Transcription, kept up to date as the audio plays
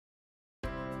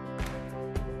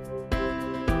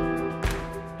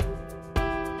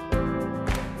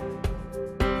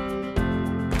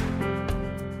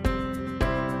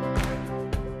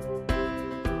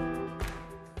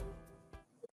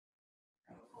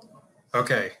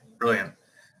Okay, brilliant.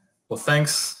 Well,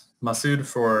 thanks, Masood,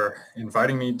 for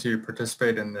inviting me to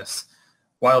participate in this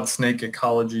wild snake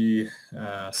ecology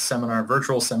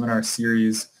virtual seminar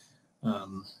series.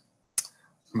 Um,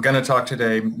 I'm going to talk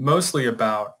today mostly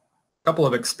about a couple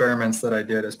of experiments that I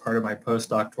did as part of my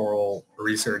postdoctoral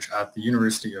research at the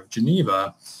University of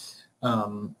Geneva.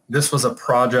 This was a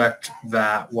project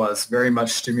that was very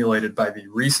much stimulated by the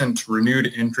recent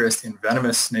renewed interest in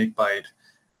venomous snakebite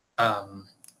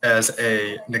as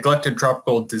a neglected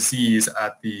tropical disease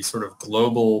at the sort of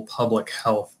global public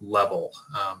health level.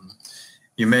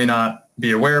 You may not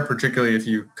be aware, particularly if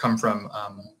you come from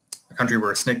a country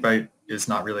where snakebite is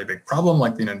not really a big problem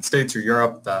like the United States or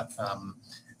Europe, that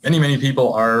many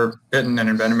people are bitten and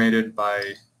envenomated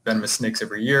by venomous snakes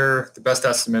every year. The best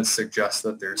estimates suggest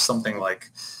that there's something like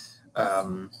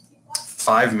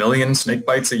 5 million snake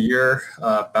bites a year,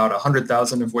 about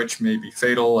 100,000 of which may be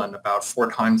fatal, and about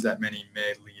 4 times that many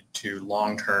may lead to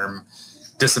long-term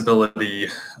disability,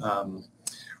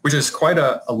 which is quite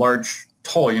a large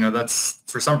toll. You know, that's,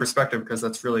 for some perspective, because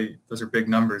those are big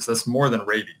numbers, that's more than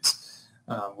rabies,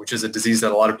 which is a disease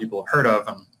that a lot of people have heard of.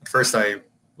 And at first I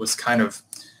was kind of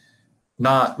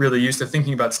not really used to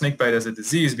thinking about snakebite as a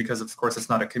disease because, of course, it's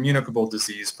not a communicable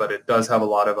disease, but it does have a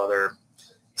lot of other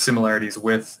similarities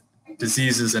with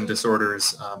diseases and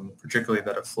disorders, particularly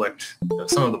that afflict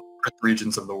some of the poorest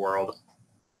regions of the world.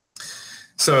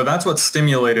 So that's what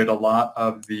stimulated a lot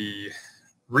of the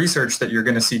research that you're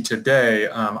going to see today.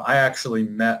 I actually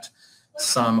met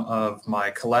some of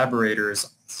my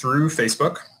collaborators through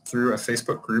Facebook, through a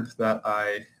Facebook group that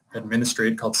I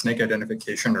administrate called Snake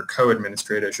Identification, or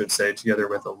co-administrate, I should say, together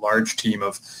with a large team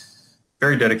of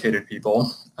very dedicated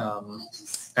people.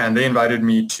 And they invited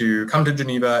me to come to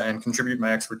Geneva and contribute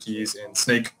my expertise in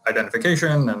snake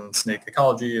identification and snake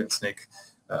ecology and snake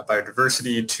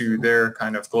biodiversity to their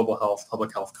kind of global health,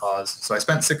 public health cause. So I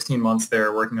spent 16 months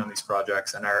there working on these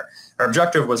projects, and our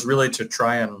objective was really to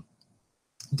try and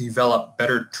develop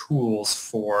better tools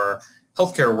for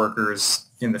healthcare workers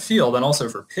in the field and also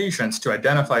for patients to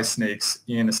identify snakes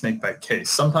in a snakebite case.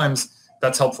 Sometimes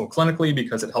that's helpful clinically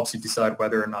because it helps you decide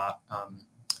whether or not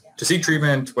to seek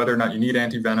treatment, whether or not you need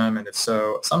antivenom, and if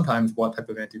so, sometimes what type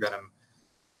of antivenom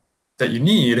that you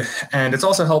need. And it's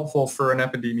also helpful for an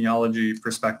epidemiology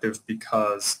perspective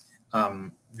because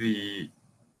the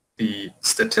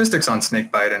statistics on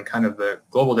snakebite and kind of the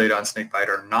global data on snakebite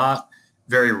are not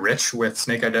very rich with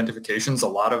snake identifications. A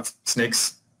lot of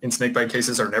snakes in snakebite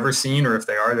cases are never seen, or if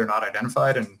they are, they're not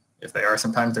identified, and if they are,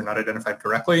 sometimes they're not identified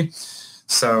correctly.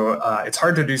 So it's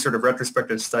hard to do sort of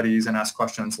retrospective studies and ask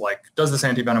questions like, does this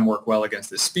antivenom work well against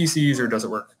this species, or does it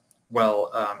work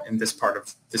well in this part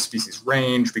of this species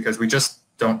range, because we just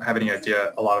don't have any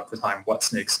idea a lot of the time what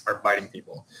snakes are biting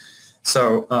people.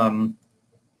 So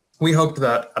we hoped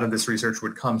that out of this research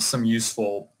would come some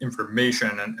useful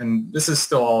information, and this is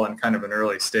still all in kind of an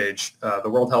early stage. The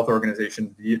World Health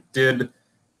Organization did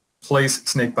place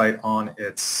snakebite on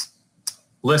its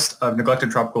list of neglected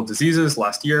tropical diseases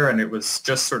last year, and it was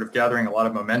just sort of gathering a lot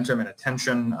of momentum and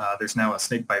attention. There's now a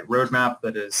snakebite roadmap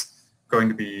that is going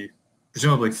to be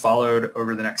presumably followed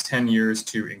over the next 10 years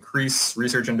to increase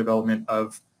research and development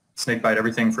of snakebite,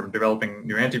 everything from developing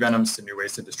new antivenoms to new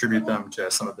ways to distribute them to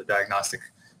some of the diagnostic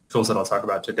tools that I'll talk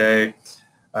about today.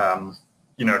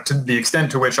 You know, to the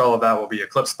extent to which all of that will be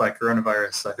eclipsed by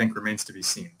coronavirus, I think remains to be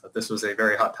seen. But this was a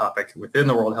very hot topic within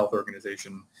the World Health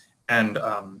Organization and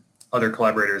other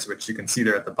collaborators, which you can see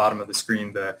there at the bottom of the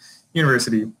screen, the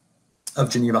University of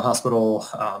Geneva Hospital,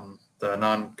 the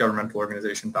non-governmental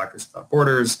organization Doctors Without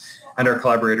Borders, and our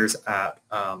collaborators at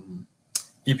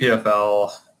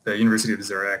EPFL, the University of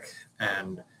Zurich,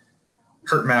 and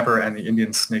HertMapper and the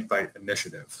Indian Snakebite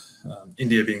Initiative,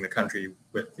 India being the country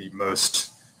with the most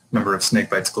number of snake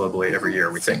bites globally every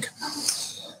year, we think.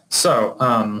 So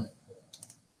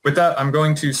with that, I'm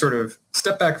going to sort of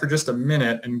step back for just a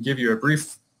minute and give you a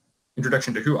brief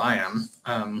introduction to who I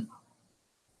am.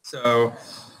 So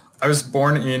I was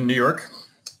born in New York.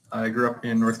 I grew up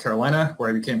in North Carolina, where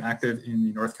I became active in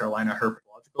the North Carolina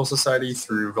Herpetological Society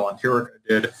through volunteer work I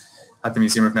did at the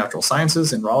Museum of Natural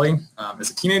Sciences in Raleigh as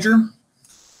a teenager.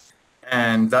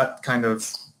 And that kind of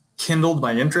kindled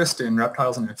my interest in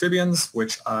reptiles and amphibians,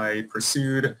 which I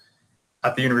pursued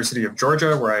at the University of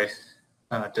Georgia, where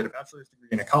I did a bachelor's degree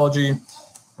in ecology.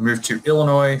 I moved to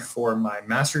Illinois for my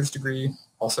master's degree,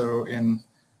 also in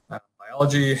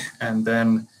biology, and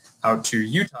then out to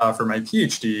Utah for my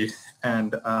PhD.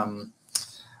 And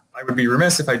I would be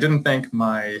remiss if I didn't thank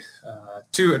my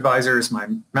 2 advisors, my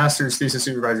master's thesis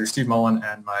supervisor, Steve Mullen,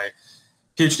 and my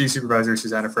PhD supervisor,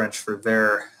 Susanna French, for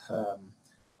their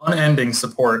unending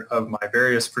support of my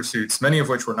various pursuits, many of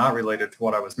which were not related to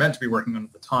what I was meant to be working on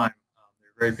at the time. They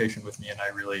were very patient with me, and I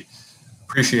really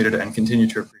appreciated and continue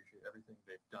to appreciate everything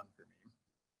they've done for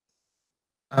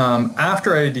me.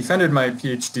 After I defended my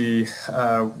PhD,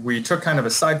 we took kind of a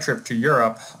side trip to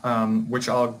Europe, which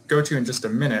I'll go to in just a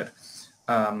minute.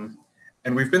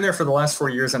 And we've been there for the last 4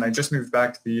 years, and I just moved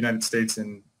back to the United States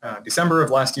in December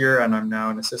of last year, and I'm now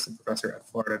an assistant professor at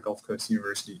Florida Gulf Coast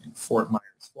University in Fort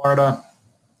Myers, Florida.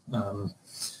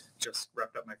 Just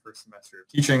wrapped up my first semester of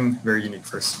teaching, very unique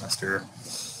first semester,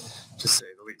 to say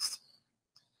the least.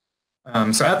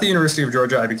 So at the University of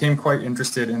Georgia, I became quite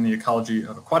interested in the ecology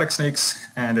of aquatic snakes,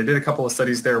 and I did a couple of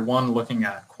studies there, one looking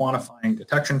at quantifying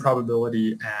detection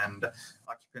probability and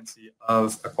occupancy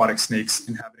of aquatic snakes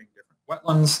inhabiting different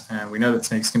wetlands. And we know that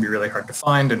snakes can be really hard to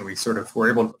find, and we sort of were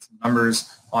able to put some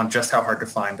numbers on just how hard to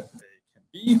find they can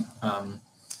be,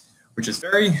 which is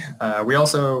very. We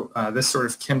also, this sort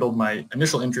of kindled my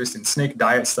initial interest in snake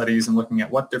diet studies and looking at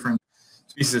what different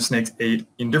species of snakes ate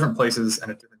in different places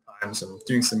and at different times, and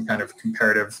doing some kind of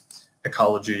comparative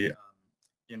ecology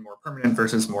in more permanent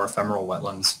versus more ephemeral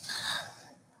wetlands.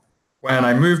 When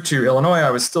I moved to Illinois, I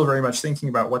was still very much thinking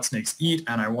about what snakes eat,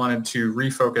 and I wanted to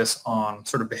refocus on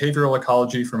sort of behavioral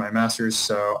ecology for my master's,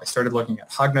 so I started looking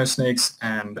at hognose snakes,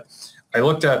 and I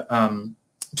looked at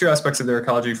two aspects of their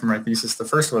ecology for my thesis. The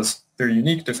first was their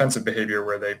unique defensive behavior,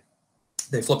 where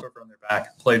they flip over on their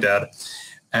back, play dead,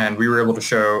 and we were able to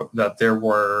show that there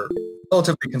were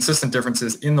relatively consistent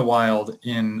differences in the wild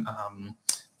in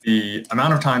the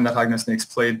amount of time that hognose snakes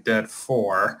played dead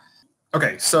for.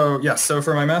 Okay, so yes, so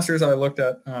for my master's, I looked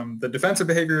at the defensive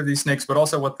behavior of these snakes, but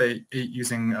also what they ate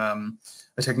using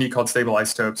a technique called stable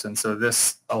isotopes. And so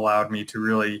this allowed me to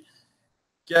really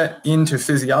get into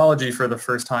physiology for the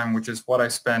first time, which is what I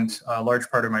spent a large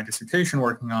part of my dissertation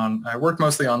working on. I worked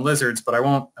mostly on lizards, but I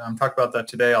won't talk about that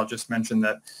today. I'll just mention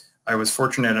that I was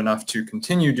fortunate enough to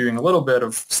continue doing a little bit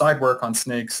of side work on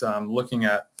snakes, looking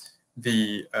at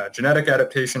the genetic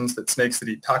adaptations that snakes that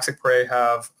eat toxic prey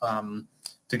have,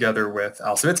 together with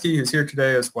Al Savitsky, who's here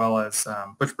today, as well as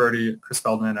Butch Brody, Chris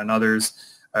Feldman, and others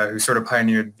who sort of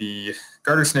pioneered the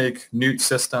garter snake newt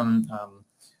system.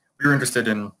 We were interested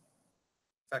in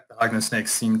fact, the hognose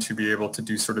snakes seem to be able to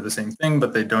do sort of the same thing,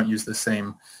 but they don't use the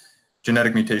same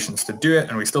genetic mutations to do it,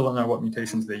 and we still don't know what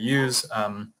mutations they use.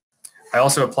 I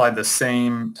also applied the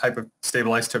same type of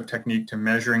stable isotope technique to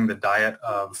measuring the diet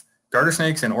of garter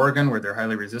snakes in Oregon, where they're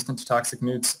highly resistant to toxic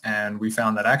newts, and we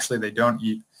found that actually they don't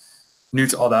eat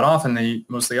newts all that often. They eat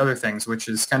mostly other things, which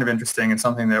is kind of interesting and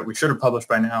something that we should have published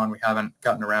by now and we haven't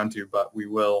gotten around to, but we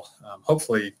will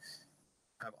hopefully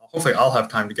I'll have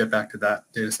time to get back to that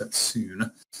data set soon.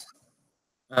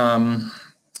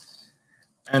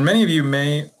 And many of you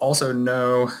may also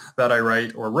know that I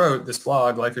write or wrote this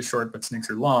blog, Life is Short but Snakes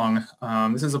Are Long.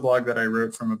 This is a blog that I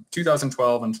wrote from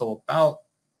 2012 until about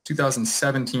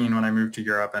 2017 when I moved to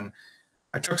Europe, and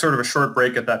I took sort of a short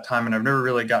break at that time, and I've never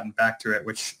really gotten back to it,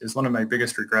 which is one of my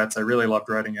biggest regrets. I really loved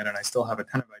writing it, and I still have a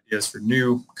ton of ideas for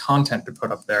new content to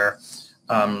put up there.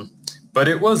 But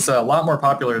it was a lot more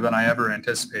popular than I ever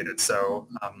anticipated. So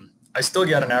I still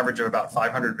get an average of about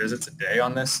 500 visits a day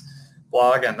on this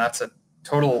blog, and that's a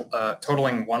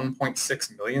totaling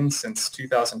 1.6 million since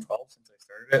 2012, since I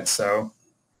started it. So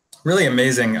really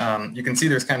amazing. You can see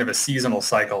there's kind of a seasonal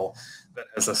cycle that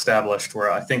has established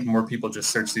where I think more people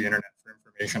just search the internet for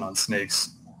information on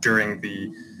snakes during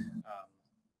the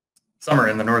summer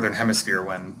in the northern hemisphere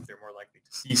when they're more likely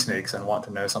to see snakes and want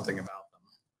to know something about them,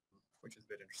 which is a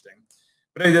bit interesting.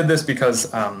 But I did this because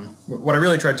what I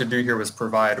really tried to do here was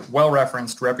provide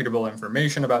well-referenced, reputable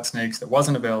information about snakes that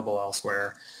wasn't available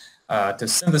elsewhere, to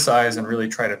synthesize and really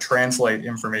try to translate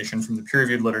information from the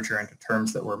peer-reviewed literature into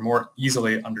terms that were more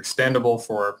easily understandable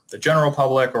for the general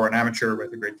public or an amateur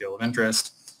with a great deal of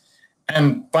interest.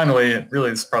 And finally, really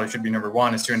this probably should be number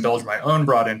one, is to indulge my own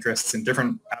broad interests in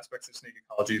different aspects of snake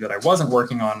ecology that I wasn't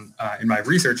working on in my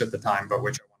research at the time, but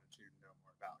which I wanted to know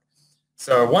more about.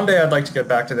 So one day I'd like to get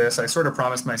back to this. I sort of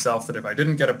promised myself that if I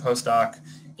didn't get a postdoc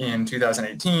in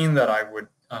 2018 that I would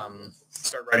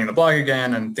start writing the blog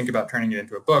again and think about turning it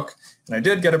into a book. And I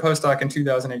did get a postdoc in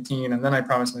 2018, and then I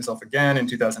promised myself again in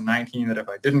 2019 that if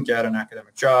I didn't get an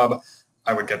academic job,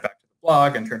 I would get back to the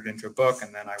blog and turn it into a book.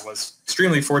 And then I was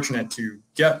extremely fortunate to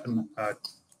get an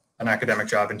academic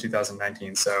job in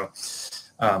 2019. So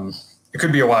it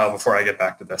could be a while before I get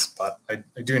back to this, but I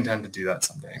do intend to do that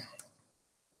someday.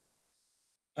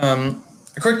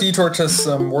 A quick detour to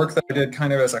some work that I did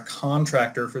kind of as a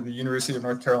contractor for the University of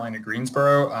North Carolina,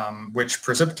 Greensboro, which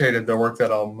precipitated the work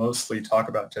that I'll mostly talk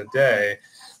about today.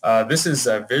 This is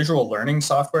visual learning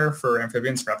software for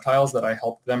amphibians and reptiles that I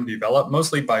helped them develop,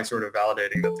 mostly by sort of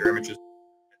validating that their images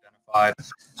were identified,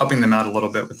 helping them out a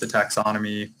little bit with the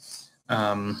taxonomy.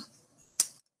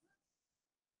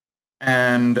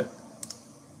 And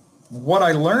what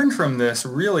I learned from this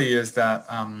really is that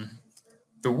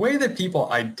the way that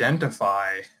people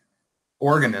identify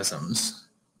organisms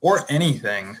or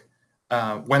anything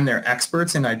when they're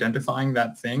experts in identifying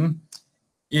that thing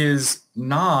is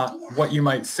not what you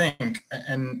might think.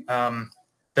 And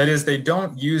that is, they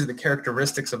don't use the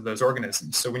characteristics of those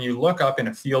organisms. So when you look up in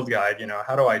a field guide, you know,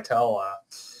 how do I tell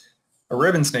a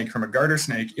ribbon snake from a garter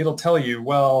snake? It'll tell you,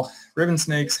 well, ribbon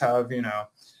snakes have, you know,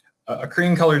 a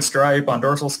cream colored stripe on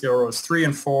dorsal scale rows 3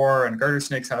 and 4, and garter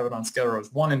snakes have it on scale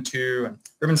rows 1 and 2, and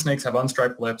ribbon snakes have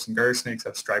unstriped lips, and garter snakes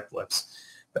have striped lips.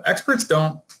 The experts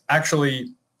don't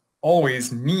actually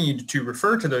always need to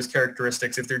refer to those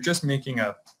characteristics if they're just making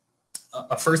a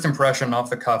first impression off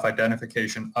the cuff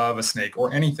identification of a snake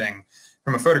or anything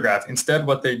from a photograph. Instead,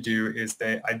 what they do is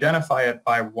they identify it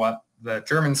by what the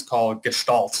Germans call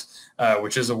Gestalt,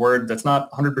 which is a word that's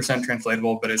not 100%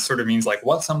 translatable, but it sort of means like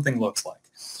what something looks like.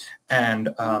 And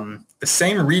the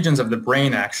same regions of the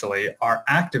brain actually are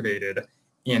activated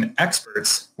in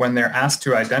experts when they're asked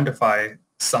to identify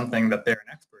something that they're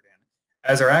an expert in,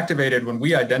 as are activated when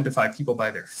we identify people by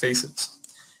their faces.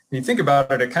 When you think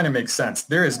about it, it kind of makes sense.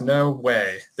 There is no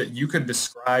way that you could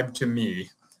describe to me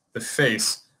the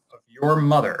face of your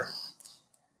mother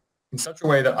in such a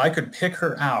way that I could pick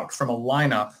her out from a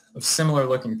lineup of similar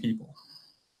looking people.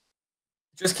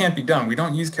 It just can't be done. We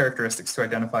don't use characteristics to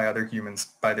identify other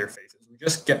humans by their faces. We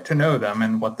just get to know them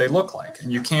and what they look like.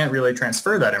 And you can't really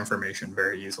transfer that information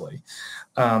very easily.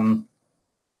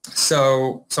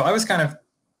 So I was kind of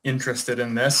interested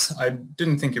in this. I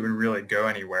didn't think it would really go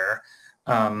anywhere.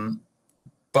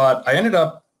 But I ended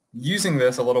up using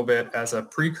this a little bit as a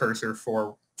precursor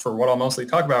for what I'll mostly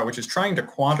talk about, which is trying to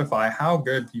quantify how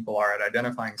good people are at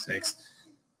identifying snakes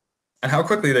and how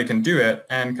quickly they can do it,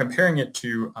 and comparing it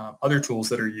to other tools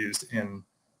that are used in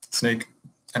snake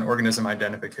and organism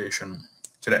identification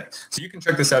today. So you can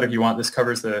check this out if you want. This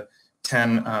covers the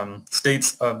 10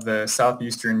 states of the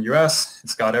southeastern US.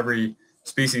 It's got every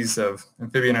species of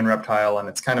amphibian and reptile, and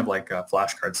it's kind of like a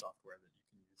flashcard software that you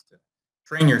can use to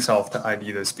train yourself to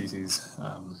ID those species.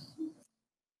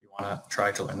 You want to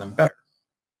try to learn them better.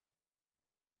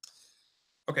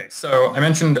 Okay, so I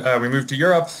mentioned we moved to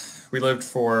Europe. We lived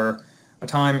for a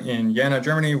time in Jena,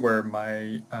 Germany, where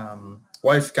my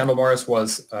wife, Kendall Morris,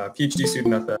 was a PhD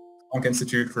student at the Planck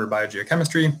Institute for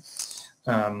Biogeochemistry.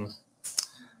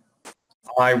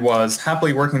 I was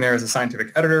happily working there as a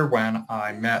scientific editor when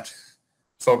I met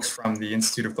folks from the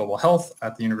Institute of Global Health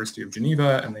at the University of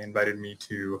Geneva, and they invited me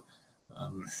to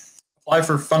apply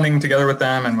for funding together with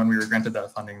them. And when we were granted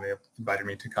that funding, they invited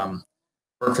me to come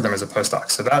work for them as a postdoc.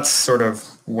 So that's sort of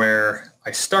where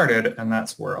I started, and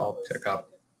that's where I'll pick up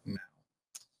now.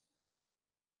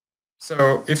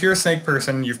 So if you're a snake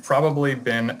person, you've probably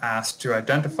been asked to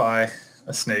identify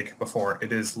a snake before.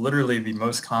 It is literally the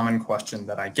most common question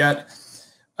that I get.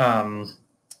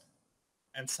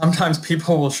 And sometimes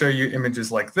people will show you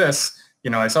images like this. You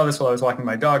know, I saw this while I was walking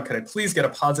my dog. Could I please get a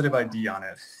positive ID on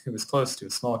it? It was close to a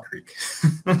small creek.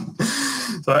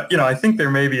 So, you know, I think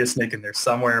there may be a snake in there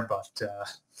somewhere, but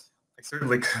I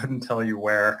certainly couldn't tell you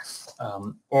where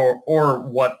or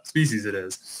what species it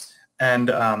is. And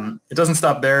it doesn't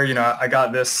stop there. You know, I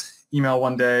got this email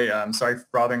one day. Sorry for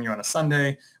bothering you on a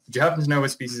Sunday. Would you happen to know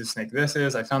what species of snake this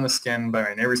is? I found the skin by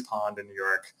my neighbor's pond in New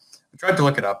York. I tried to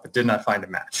look it up, but did not find a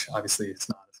match. Obviously, it's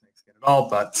not a snake skin at all,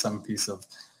 but some piece of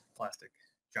plastic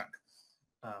junk.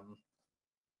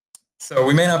 So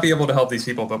we may not be able to help these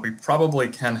people, but we probably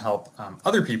can help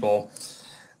other people.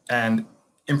 And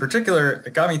in particular,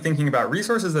 it got me thinking about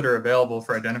resources that are available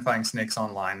for identifying snakes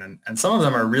online. And some of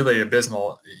them are really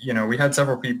abysmal. You know, we had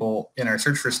several people in our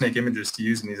search for snake images to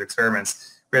use in these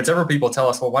experiments. We had several people tell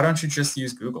us, well, why don't you just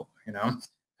use Google, you know?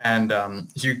 And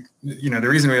you know, the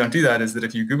reason we don't do that is that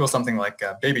if you Google something like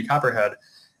baby copperhead,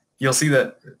 you'll see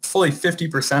that fully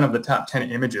 50% of the top 10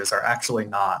 images are actually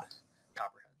not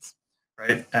copperheads,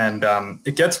 right? And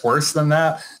it gets worse than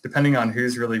that, depending on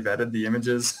who's really vetted the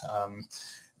images.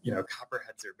 You know,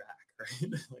 copperheads are back,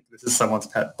 right? Like this is someone's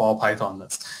pet ball python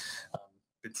that's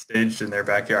been staged in their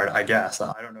backyard, I guess.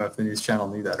 I don't know if the news channel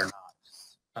knew that or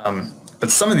not. But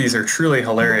some of these are truly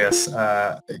hilarious.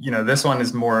 You know, this one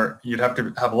is more, you'd have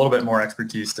to have a little bit more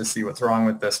expertise to see what's wrong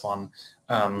with this one.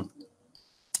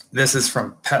 This is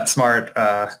from PetSmart.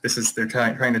 They're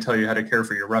trying to tell you how to care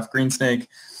for your rough green snake,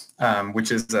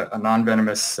 which is a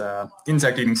non-venomous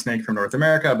insect-eating snake from North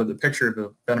America, but the picture of a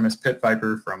venomous pit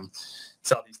viper from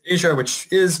Southeast Asia, which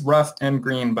is rough and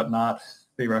green, but not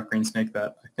the rough green snake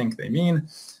that I think they mean.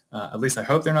 At least I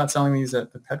hope they're not selling these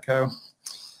at the Petco.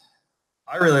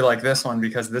 I really like this one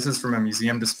because this is from a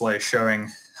museum display showing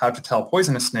how to tell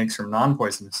poisonous snakes from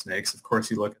non-poisonous snakes. Of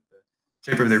course, you look at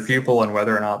the shape of their pupil and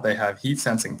whether or not they have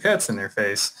heat-sensing pits in their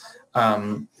face.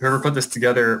 Whoever put this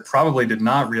together probably did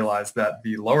not realize that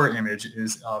the lower image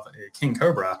is of a king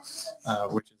cobra,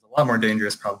 which is a lot more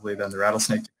dangerous probably than the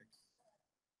rattlesnake.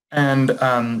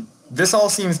 And this all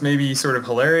seems maybe sort of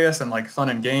hilarious and like fun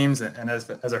and games, and as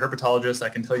a herpetologist, I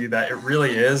can tell you that it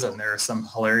really is, and there are some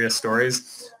hilarious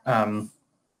stories.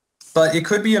 But it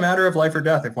could be a matter of life or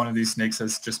death if one of these snakes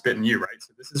has just bitten you, right?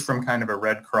 So this is from kind of a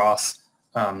Red Cross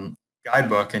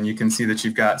guidebook, and you can see that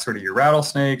you've got sort of your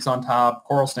rattlesnakes on top,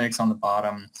 coral snakes on the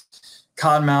bottom,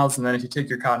 cottonmouths, and then if you take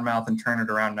your cottonmouth and turn it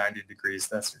around 90 degrees,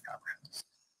 that's your copperhead.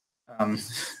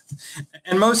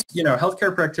 And most,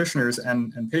 healthcare practitioners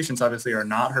and patients obviously are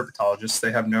not herpetologists.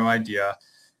 They have no idea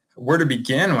where to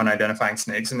begin when identifying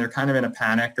snakes, and they're kind of in a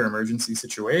panicked or emergency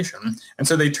situation. And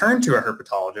so they turn to a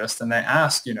herpetologist and they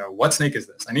ask, what snake is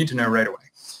this? I need to know right away.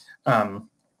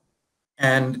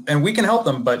 And we can help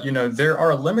them, but, there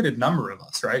are a limited number of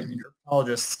us, right? I mean,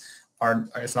 herpetologists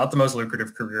it's not the most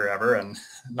lucrative career ever, and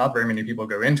not very many people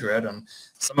go into it. And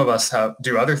some of us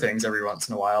do other things every once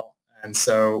in a while. And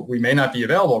so we may not be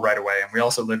available right away. And we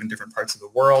also live in different parts of the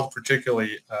world,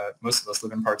 particularly most of us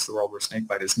live in parts of the world where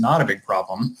snakebite is not a big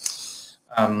problem.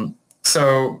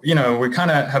 So, we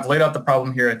kind of have laid out the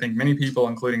problem here. I think many people,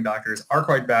 including doctors, are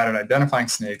quite bad at identifying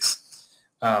snakes.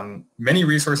 Many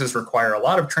resources require a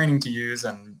lot of training to use,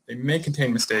 and they may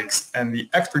contain mistakes. And the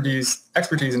expertise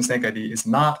in snake ID is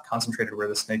not concentrated where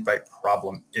the snakebite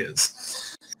problem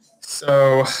is.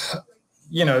 So,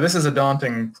 this is a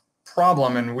daunting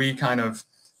problem, and we kind of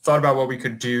thought about what we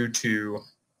could do to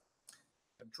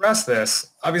address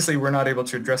this. Obviously, we're not able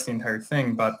to address the entire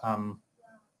thing, but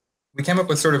we came up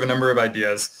with sort of a number of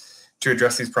ideas to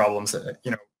address these problems.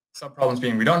 Sub-problems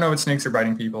being we don't know what snakes are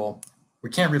biting people, we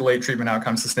can't relate treatment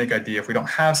outcomes to snake ID if we don't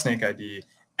have snake ID,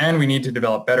 and we need to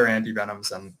develop better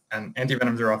antivenoms, and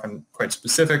antivenoms are often quite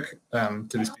specific to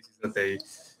the species that they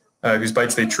whose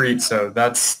bites they treat. So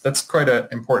that's quite an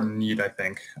important need, I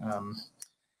think.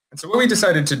 And so what we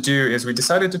decided to do is we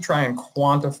decided to try and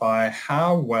quantify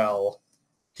how well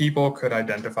people could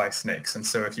identify snakes. And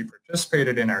so if you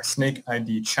participated in our Snake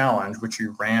ID Challenge, which we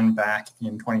ran back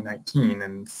in 2019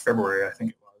 in February, I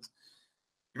think it was,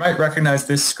 you might recognize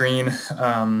this screen.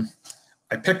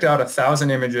 I picked out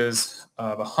 1,000 images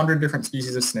of 100 different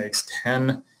species of snakes,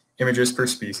 10 images per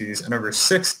species, and over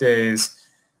 6 days,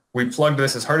 we plugged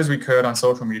this as hard as we could on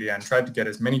social media and tried to get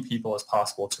as many people as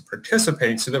possible to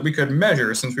participate so that we could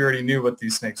measure, since we already knew what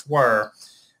these snakes were,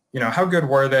 how good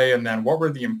were they, and then what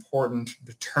were the important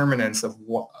determinants of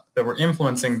that were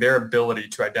influencing their ability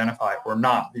to identify or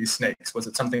not these snakes. Was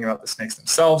it something about the snakes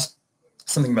themselves,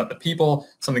 something about the people,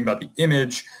 something about the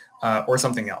image, or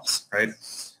something else, right?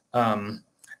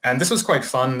 And this was quite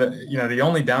fun. The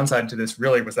only downside to this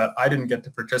really was that I didn't get to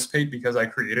participate because I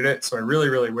created it. So I really,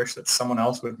 really wish that someone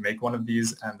else would make one of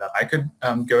these and that I could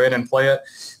go in and play it.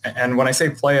 And when I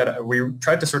say play it, we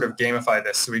tried to sort of gamify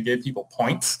this. So we gave people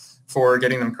points for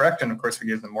getting them correct. And of course, we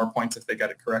gave them more points if they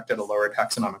got it correct at a lower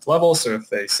taxonomic level. So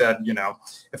if they said,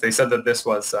 if they said that this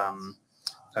was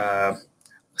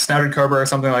snouted cobra or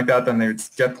something like that, then they would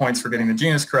get points for getting the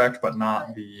genus correct, but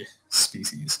not the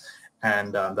species.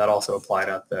 And that also applied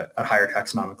at higher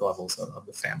taxonomic levels of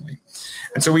the family.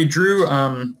 And so we drew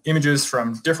images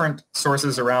from different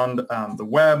sources around the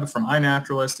web, from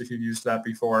iNaturalist, if you've used that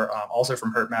before, also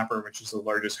from HerpMapper, which is the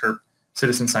largest herp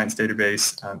citizen science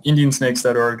database.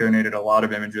 IndianSnakes.org donated a lot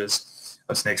of images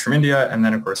of snakes from India, and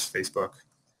then, of course, Facebook,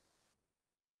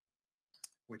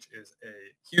 which is a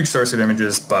huge source of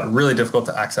images, but really difficult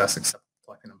to access except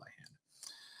collecting them by hand.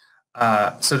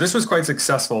 So this was quite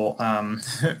successful.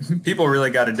 People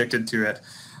really got addicted to it.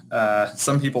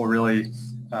 Some people really,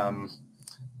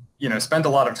 spent a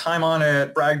lot of time on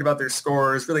it, bragged about their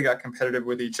scores, really got competitive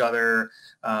with each other.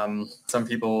 Some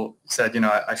people said,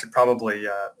 I should probably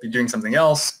be doing something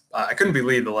else. I couldn't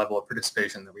believe the level of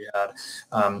participation that we had.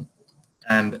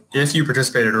 And if you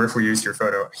participated or if we used your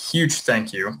photo, a huge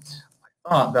thank you. I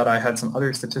thought that I had some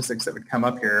other statistics that would come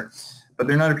up here, but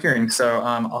they're not appearing, so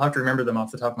I'll have to remember them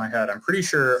off the top of my head. I'm pretty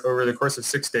sure over the course of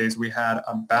 6 days we had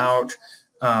about,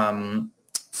 I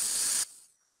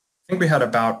think we had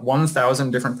about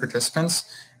 1,000 different participants,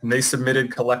 and they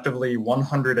submitted collectively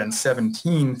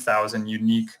 117,000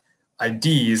 unique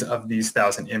IDs of these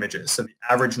 1,000 images. So the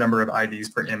average number of IDs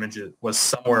per image was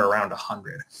somewhere around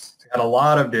 100. So we had a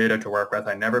lot of data to work with.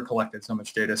 I never collected so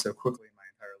much data so quickly in my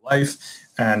entire life.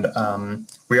 And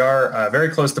we are very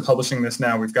close to publishing this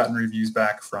now. We've gotten reviews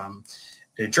back from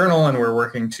a journal, and we're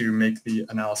working to make the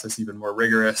analysis even more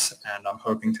rigorous, and I'm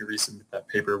hoping to resubmit that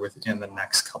paper within the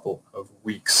next couple of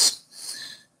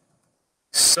weeks.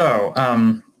 So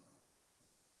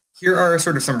here are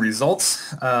sort of some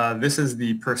results. This is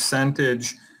the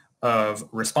percentage of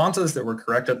responses that were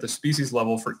correct at the species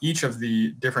level for each of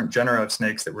the different genera of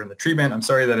snakes that were in the treatment. I'm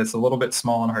sorry that it's a little bit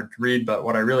small and hard to read, but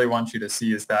what I really want you to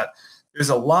see is that there's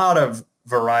a lot of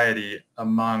variety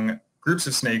among groups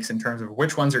of snakes in terms of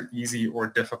which ones are easy or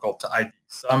difficult to ID.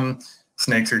 Some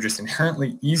snakes are just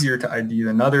inherently easier to ID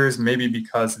than others, maybe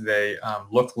because they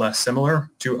look less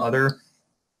similar to other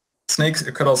snakes.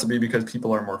 It could also be because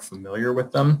people are more familiar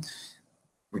with them.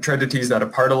 We tried to tease that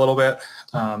apart a little bit.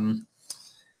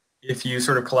 If you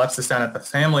sort of collapse this down at the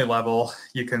family level,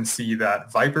 you can see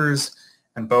that vipers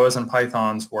and boas and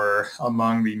pythons were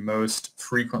among the most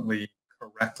frequently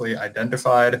correctly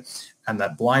identified, and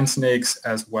that blind snakes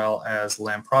as well as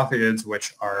lampropheids,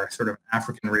 which are sort of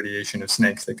African radiation of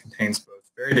snakes that contains both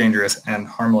very dangerous and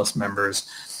harmless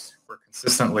members, were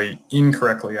consistently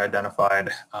incorrectly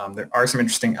identified. There are some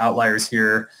interesting outliers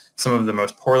here. Some of the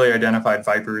most poorly identified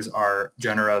vipers are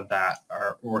genera that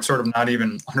were sort of not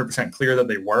even 100% clear that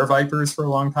they were vipers for a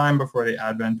long time before the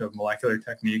advent of molecular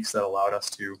techniques that allowed us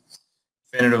to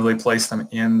definitively place them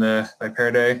in the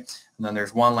Viperidae. And then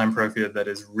there's one lampropheid that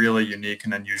is really unique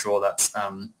and unusual. That's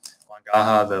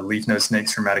Langaha, the leaf-nosed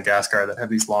snakes from Madagascar that have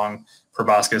these long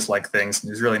proboscis-like things. And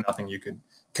there's really nothing you could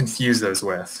confuse those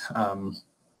with.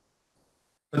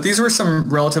 But these were some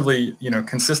relatively,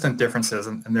 consistent differences,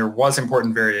 and there was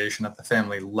important variation at the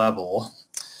family level.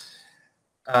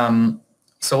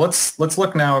 So let's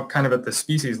look now kind of at the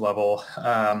species level.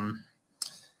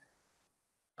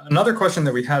 Another question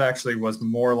that we had actually was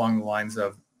more along the lines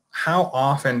of how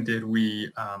often did we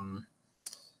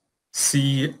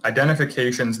see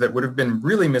identifications that would have been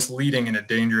really misleading in a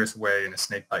dangerous way in a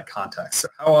snakebite context? So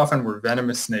how often were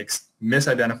venomous snakes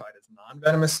misidentified as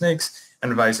non-venomous snakes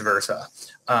and vice versa?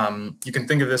 You can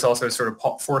think of this also as sort of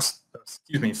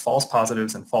false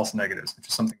positives and false negatives, which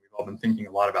is something we've all been thinking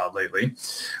a lot about lately.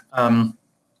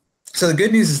 So the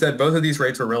good news is that both of these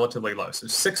rates were relatively low. So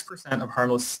 6% of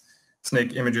harmless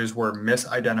snake images were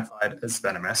misidentified as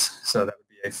venomous, so that would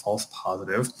be a false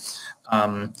positive.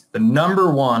 The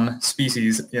number one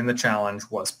species in the challenge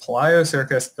was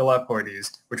Pliocercus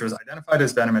elapoides, which was identified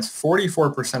as venomous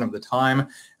 44% of the time,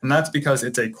 and that's because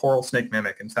it's a coral snake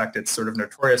mimic. In fact, it's sort of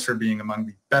notorious for being among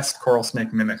the best coral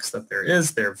snake mimics that there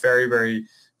is. They're very, very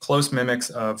close mimics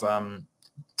of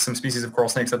some species of coral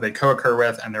snakes that they co-occur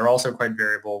with, and they're also quite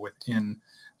variable within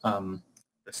the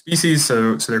species,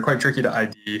 so they're quite tricky to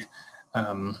ID.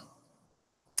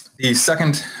 The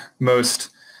second most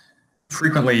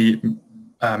frequently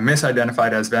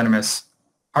misidentified as venomous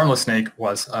harmless snake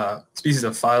was a species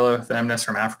of Phyllothemis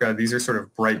from Africa. These are sort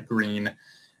of bright green,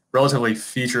 relatively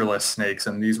featureless snakes,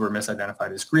 and these were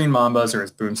misidentified as green mambas or as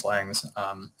boomslangs.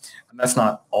 And that's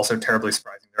not also terribly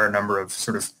surprising. There are a number of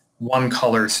sort of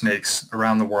one-color snakes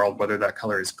around the world, whether that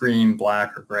color is green,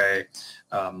 black, or gray,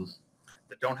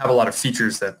 that don't have a lot of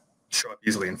features that show up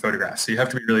easily in photographs. So you have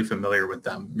to be really familiar with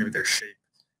them, maybe their shape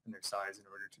and their size, in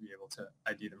order to be able to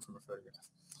ID them from a photograph.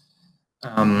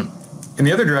 In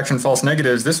the other direction, false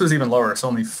negatives, this was even lower. So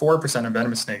only 4% of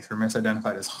venomous snakes were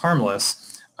misidentified as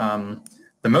harmless.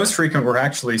 The most frequent were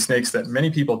actually snakes that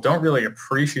many people don't really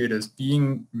appreciate as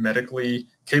being medically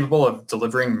capable of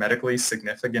delivering medically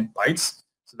significant bites.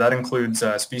 So that includes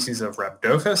species of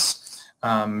Rhabdophis,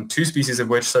 two species of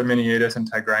which, Subminiatus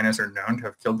and Tigrinus, are known to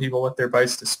have killed people with their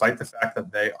bites, despite the fact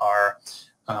that they are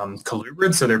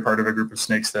colubrid, so they're part of a group of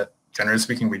snakes that, generally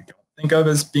speaking, we don't think of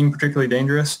as being particularly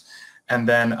dangerous. And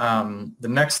then the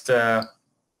next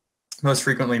most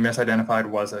frequently misidentified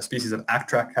was a species of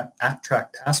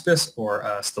Atractaspis,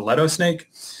 or stiletto snake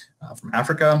from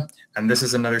Africa. And this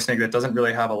is another snake that doesn't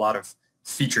really have a lot of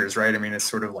features, right? I mean, it's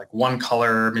sort of like one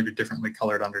color, maybe differently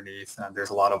colored underneath, and there's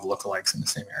a lot of lookalikes in the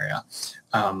same area.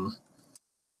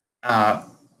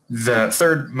 The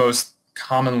third most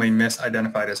commonly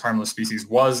misidentified as harmless species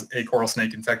was a coral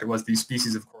snake. In fact, it was the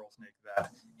species of coral snake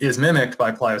that is mimicked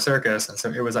by Pliocercus, and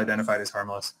so it was identified as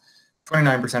harmless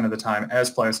 29% of the time as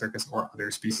Pliocercus or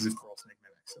other species of coral snake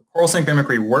mimics. So coral snake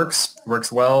mimicry works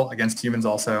well against humans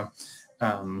also.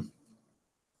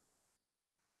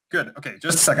 Good, okay,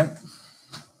 just a second.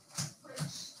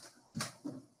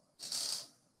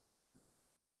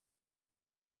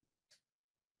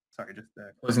 Sorry, just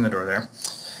closing the door there.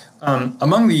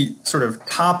 Among the sort of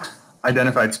top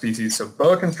identified species, so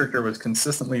boa constrictor was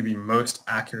consistently the most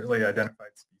accurately identified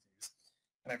species.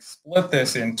 And I've split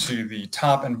this into the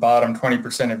top and bottom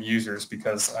 20% of users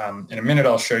because in a minute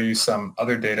I'll show you some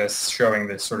other data showing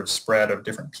this sort of spread of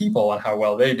different people and how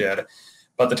well they did.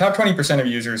 But the top 20% of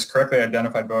users correctly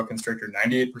identified boa constrictor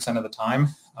 98% of the time.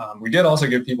 We did also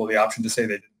give people the option to say they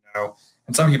didn't know,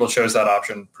 and some people chose that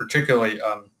option, particularly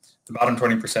the bottom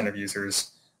 20% of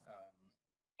users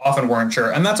often weren't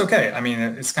sure, and that's okay. I mean,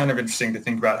 it's kind of interesting to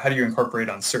think about how do you incorporate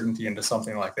uncertainty into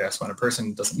something like this when a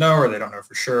person doesn't know or they don't know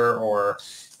for sure, or,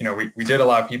 you know, we did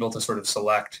allow people to sort of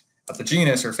select at the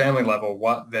genus or family level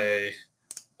what they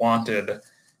wanted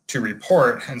to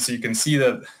report. And so you can see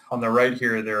that on the right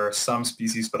here, there are some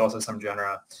species, but also some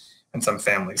genera and some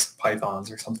families,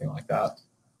 pythons or something like that.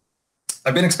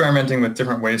 I've been experimenting with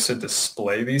different ways to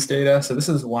display these data. So this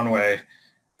is one way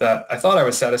that I thought I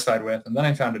was satisfied with, and then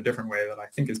I found a different way that I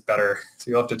think is better. So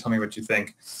you'll have to tell me what you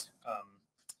think.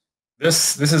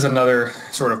 This is another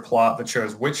sort of plot that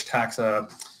shows which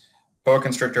taxa boa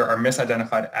constrictor are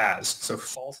misidentified as, so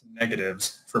false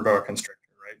negatives for boa constrictor,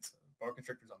 right? So boa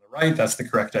constrictors on the right, that's the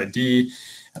correct ID.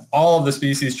 And all of the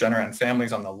species, genera, and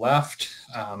families on the left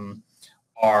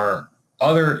are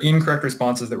other incorrect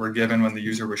responses that were given when the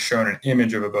user was shown an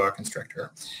image of a boa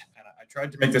constrictor.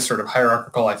 Tried to make this sort of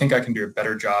hierarchical. I think I can do a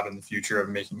better job in the future of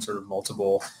making sort of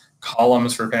multiple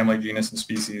columns for family, genus, and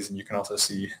species. And you can also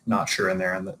see not sure in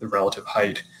there, and the relative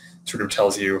height sort of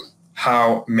tells you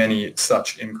how many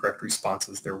such incorrect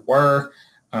responses there were.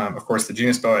 Of course, the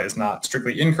genus boa is not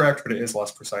strictly incorrect, but it is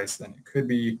less precise than it could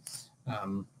be.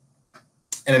 And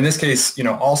in this case, you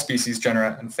know, all species,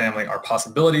 genera, and family are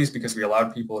possibilities because we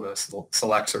allowed people to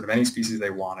select sort of any species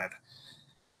they wanted.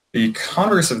 The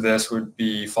converse of this would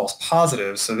be false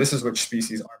positives. So this is which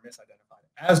species are misidentified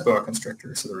as boa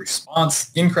constrictor. So the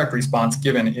incorrect response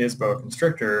given is boa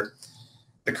constrictor.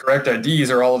 The correct IDs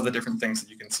are all of the different things that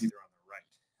you can see there on the right.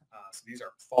 So these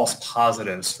are false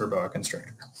positives for boa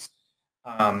constrictor.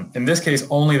 In this case,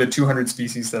 only the 200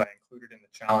 species that I included in the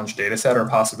challenge data set are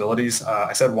possibilities.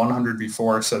 I said 100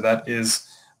 before, so that is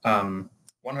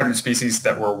 100 species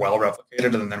that were well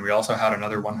replicated, and then we also had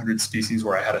another 100 species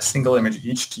where I had a single image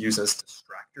each to use as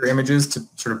distractor images to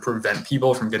sort of prevent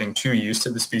people from getting too used to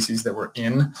the species that were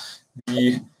in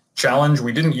the challenge.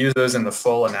 We didn't use those in the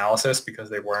full analysis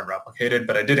because they weren't replicated,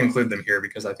 but I did include them here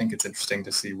because I think it's interesting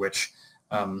to see which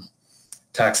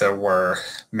taxa were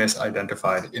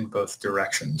misidentified in both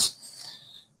directions.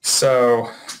 So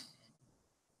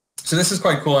this is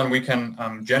quite cool, and we can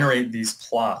generate these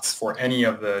plots for any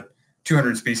of the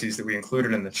 200 species that we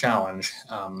included in the challenge.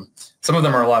 Some of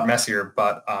them are a lot messier,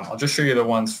 but I'll just show you the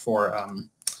ones for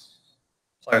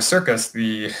Pliocircus,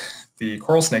 the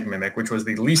coral snake mimic, which was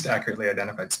the least accurately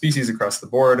identified species across the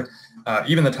board.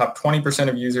 Even the top 20%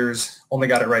 of users only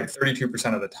got it right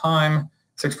 32% of the time.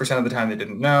 6% of the time they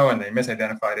didn't know, and they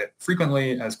misidentified it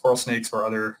frequently as coral snakes or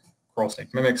other coral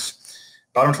snake mimics.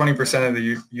 Bottom 20% of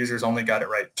the users only got it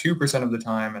right 2% of the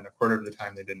time, and a quarter of the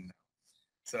time they didn't know.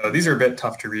 So these are a bit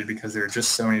tough to read because there are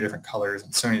just so many different colors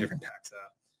and so many different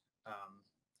taxa.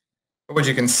 But what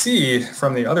you can see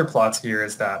from the other plots here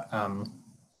is that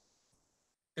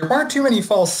there weren't too many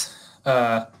false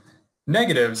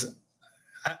negatives.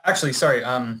 Actually, sorry,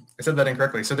 I said that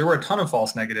incorrectly. So there were a ton of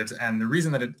false negatives, and the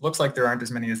reason that it looks like there aren't as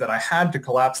many is that I had to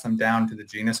collapse them down to the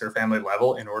genus or family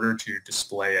level in order to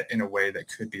display it in a way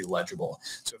that could be legible.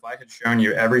 So if I had shown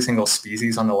you every single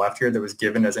species on the left here that was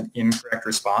given as an incorrect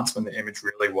response when the image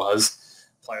really was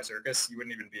Pliocircus, you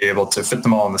wouldn't even be able to fit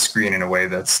them all on the screen in a way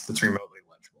that's remotely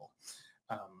legible.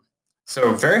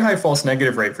 So very high false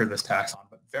negative rate for this taxon,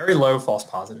 very low false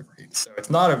positive rate. So it's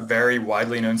not a very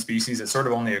widely known species. It sort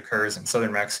of only occurs in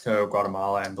southern Mexico,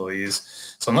 Guatemala, and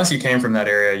Belize. So unless you came from that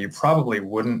area, you probably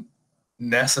wouldn't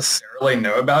necessarily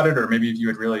know about it, or maybe if you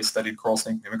had really studied coral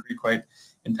snake mimicry quite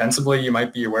intensively, you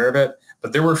might be aware of it.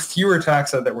 But there were fewer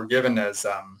taxa that were given as,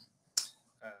 that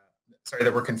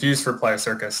were confused for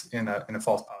Pliocircus in a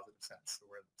false positive sense,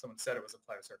 where someone said it was a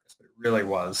Pliocircus, but it really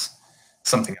was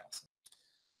something else.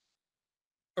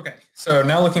 Okay, so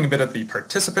now looking a bit at the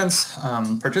participants.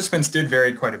 Participants did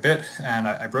vary quite a bit, and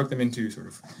I broke them into sort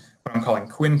of what I'm calling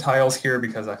quintiles here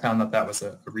because I found that that was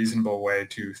a reasonable way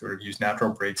to sort of use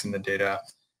natural breaks in the data.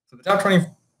 So the top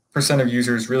 20% of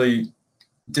users really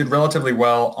did relatively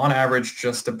well. On average,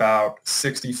 just about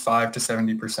 65 to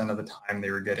 70% of the time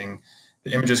they were getting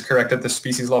the images correct at the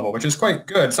species level, which is quite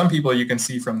good. Some people you can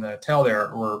see from the tail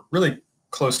there were really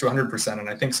close to 100%, and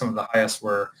I think some of the highest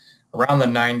were around the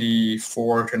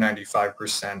 94 to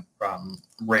 95%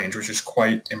 range, which is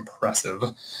quite impressive.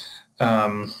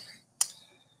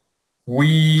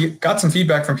 We got some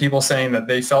feedback from people saying that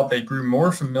they felt they grew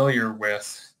more familiar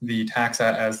with the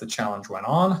taxa as the challenge went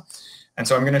on. And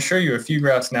so I'm going to show you a few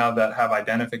graphs now that have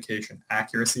identification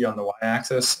accuracy on the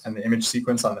y-axis and the image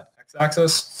sequence on the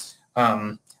x-axis.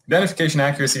 Identification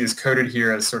accuracy is coded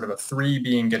here as sort of a 3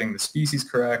 being getting the species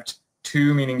correct,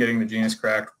 2 meaning getting the genus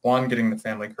correct, 1 getting the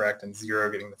family correct, and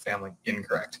 0 getting the family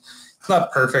incorrect. It's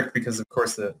not perfect because, of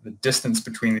course, the distance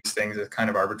between these things is kind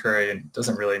of arbitrary and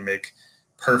doesn't really make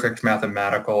perfect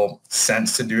mathematical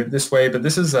sense to do it this way. But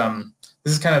this is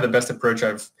kind of the best approach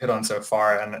I've hit on so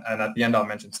far. And at the end, I'll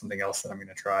mention something else that I'm going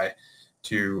to try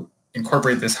to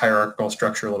incorporate this hierarchical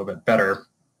structure a little bit better.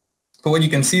 But what you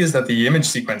can see is that the image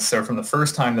sequence, so from the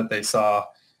first time that they saw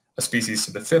a species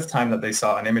to the 5th time that they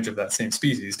saw an image of that same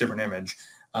species, different image,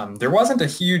 there wasn't a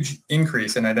huge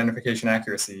increase in identification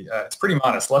accuracy. It's pretty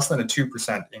modest, less than a 2%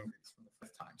 increase from the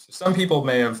 5th time. So some people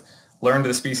may have learned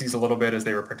the species a little bit as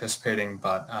they were participating,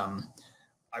 but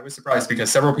I was surprised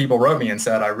because several people wrote me and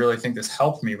said, I really think this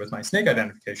helped me with my snake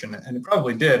identification, and it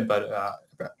probably did, but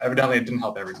evidently it didn't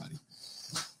help everybody.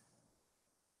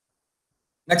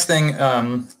 Next thing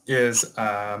is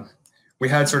we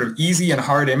had sort of easy and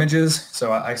hard images.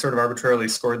 So I sort of arbitrarily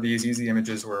scored these. Easy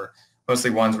images were mostly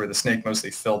ones where the snake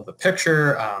mostly filled the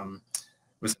picture,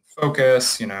 was in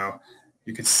focus,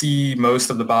 you could see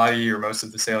most of the body or most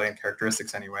of the salient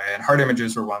characteristics anyway. And hard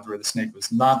images were ones where the snake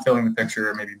was not filling the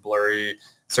picture, maybe blurry,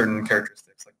 certain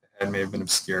characteristics like the head may have been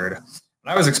obscured. And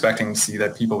I was expecting to see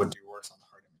that people would do worse on the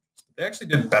hard images, but they actually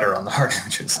did better on the hard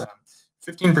images.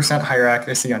 15% higher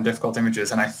accuracy on difficult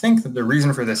images. And I think that the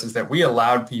reason for this is that we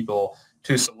allowed people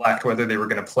to select whether they were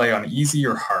going to play on easy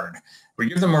or hard. We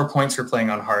give them more points for playing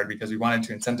on hard because we wanted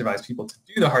to incentivize people to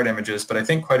do the hard images, but I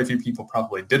think quite a few people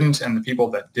probably didn't, and the people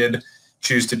that did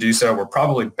choose to do so were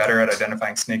probably better at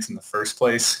identifying snakes in the first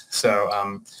place.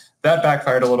 So that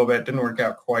backfired a little bit, didn't work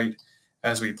out quite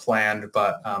as we planned,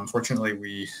 but fortunately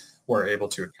we were able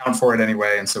to account for it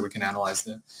anyway, and so we can analyze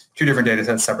the 2 different data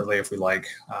sets separately if we like.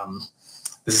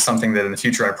 This is something that in the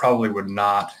future I probably would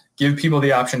not give people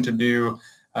the option to do.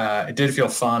 It did feel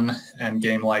fun and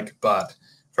game-like, but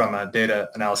from a data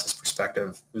analysis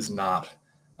perspective, it was not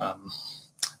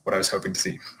what I was hoping to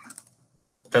see.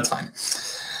 That's fine.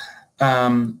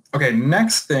 Okay,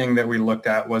 next thing that we looked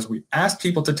at was we asked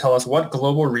people to tell us what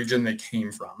global region they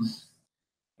came from.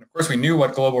 And of course, we knew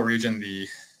what global region the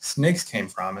snakes came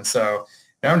from, and so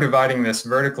now I'm dividing this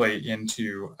vertically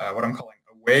into what I'm calling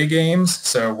away games,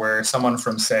 so where someone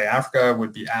from, say, Africa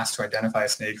would be asked to identify a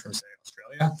snake from, say,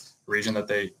 Australia, a region that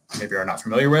they maybe are not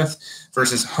familiar with,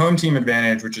 versus home team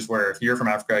advantage, which is where if you're from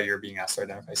Africa, you're being asked to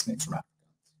identify snakes from Africa.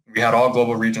 We had all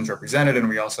global regions represented, and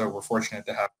we also were fortunate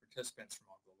to have participants from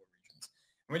all global regions.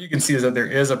 And what you can see is that there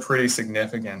is a pretty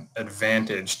significant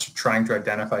advantage to trying to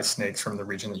identify snakes from the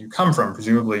region that you come from.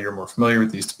 Presumably, you're more familiar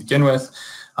with these to begin with.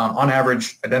 On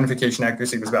average, identification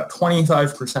accuracy was about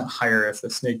 25% higher if the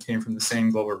snake came from the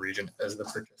same global region as the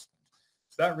participant.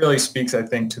 So that really speaks, I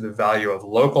think, to the value of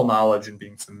local knowledge and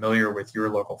being familiar with your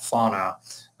local fauna.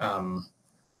 And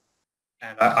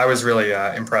I was really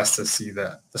impressed to see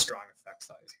the strong effect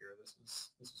size here. This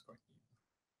was quite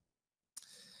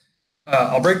neat.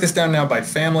 I'll break this down now by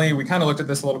family. We kind of looked at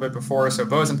this a little bit before. So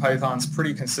boas and pythons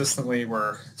pretty consistently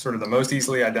were sort of the most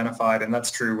easily identified, and that's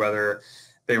true whether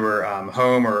they were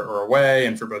home or away,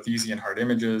 and for both easy and hard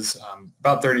images,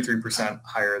 about 33%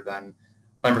 higher than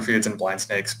lamprey and blind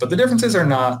snakes. But the differences are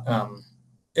not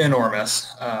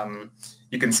enormous.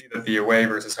 You can see that the away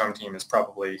versus home team is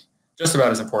probably just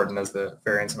about as important as the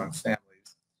variance among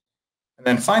families. And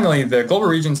then finally, the global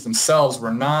regions themselves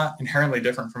were not inherently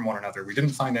different from one another. We didn't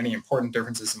find any important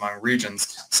differences among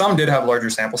regions. Some did have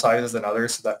larger sample sizes than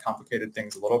others, so that complicated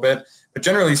things a little bit. But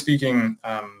generally speaking,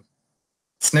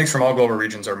 snakes from all global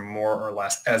regions are more or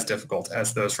less as difficult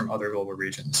as those from other global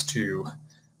regions to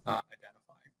identify.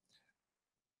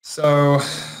 So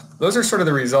those are sort of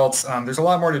the results. There's a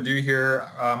lot more to do here.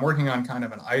 I'm working on kind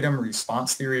of an item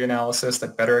response theory analysis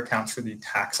that better accounts for the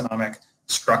taxonomic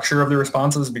structure of the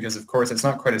responses, because of course it's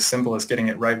not quite as simple as getting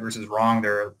it right versus wrong.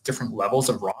 There are different levels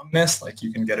of wrongness, like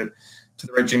you can get it to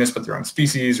the right genus but the wrong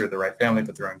species, or the right family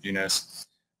but the wrong genus.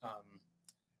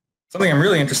 Something I'm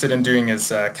really interested in doing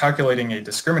is calculating a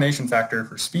discrimination factor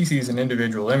for species and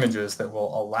individual images that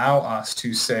will allow us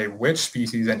to say which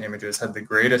species and images have the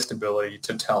greatest ability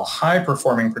to tell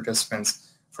high-performing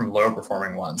participants from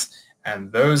low-performing ones.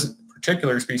 And those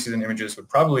particular species and images would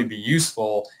probably be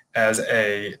useful as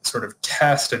a sort of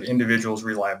test of individuals'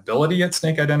 reliability at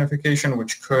snake identification,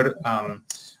 which could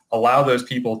allow those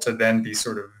people to then be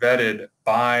sort of vetted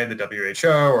by the WHO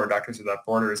or Doctors Without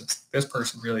Borders. This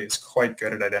person really is quite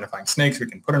good at identifying snakes. We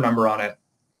can put a number on it.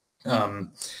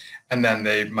 And then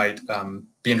they might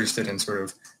be interested in sort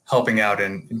of helping out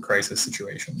in crisis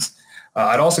situations.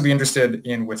 I'd also be interested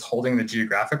in withholding the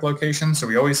geographic location. So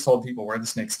we always told people where the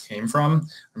snakes came from.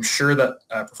 I'm sure that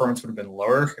performance would have been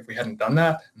lower if we hadn't done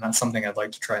that, and that's something I'd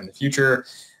like to try in the future.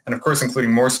 And of course,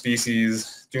 including more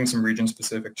species, doing some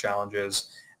region-specific challenges,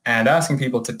 and asking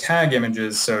people to tag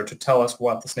images, so to tell us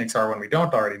what the snakes are when we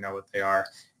don't already know what they are,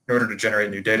 in order to generate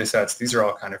new data sets. These are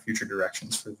all kind of future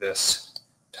directions for this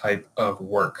type of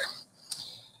work.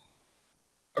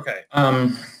 Okay,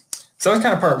 so that was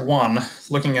kind of part one,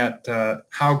 looking at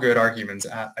how good are humans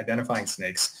at identifying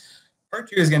snakes. Part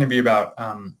two is going to be about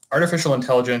artificial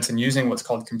intelligence and using what's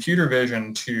called computer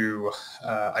vision to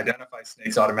identify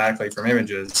snakes automatically from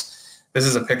images. This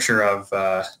is a picture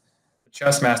of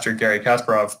chess master Garry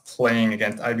Kasparov playing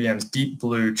against IBM's Deep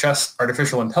Blue chess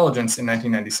artificial intelligence in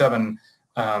 1997.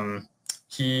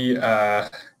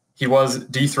 He was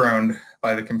dethroned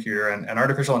by the computer, and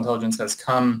artificial intelligence has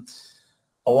come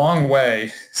a long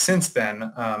way since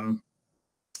then.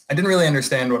 I didn't really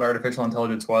understand what artificial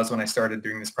intelligence was when I started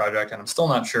doing this project, and I'm still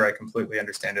not sure I completely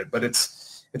understand it, but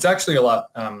it's actually a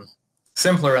lot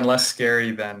simpler and less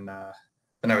scary than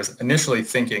I was initially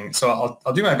thinking. So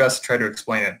I'll do my best to try to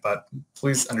explain it, but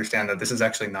please understand that this is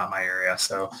actually not my area.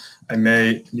 So I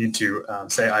may need to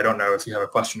say I don't know if you have a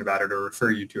question about it, or refer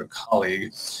you to a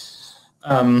colleague.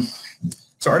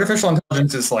 So artificial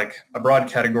intelligence is like a broad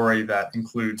category that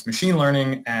includes machine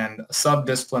learning, and a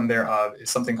subdiscipline thereof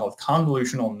is something called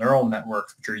convolutional neural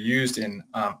networks, which are used in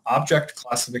object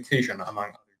classification, among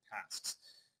other tasks.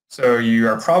 So you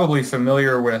are probably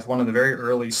familiar with one of the very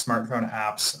early smartphone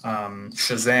apps,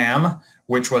 Shazam,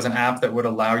 which was an app that would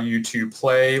allow you to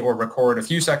play or record a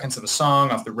few seconds of a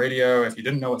song off the radio. If you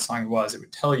didn't know what song it was, it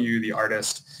would tell you the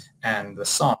artist and the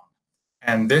song.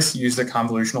 And this used a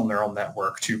convolutional neural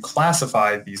network to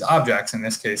classify these objects. In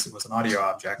this case, it was an audio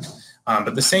object.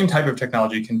 But the same type of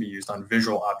technology can be used on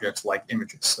visual objects like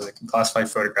images. So they can classify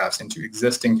photographs into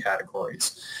existing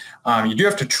categories. You do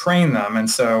have to train them. And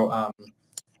so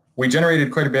we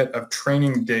generated quite a bit of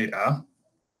training data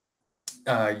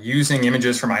using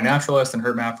images from iNaturalist and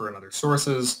HertMapper and other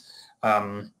sources.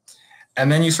 And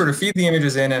then you sort of feed the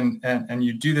images in, and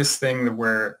you do this thing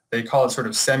where they call it sort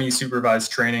of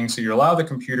semi-supervised training. So you allow the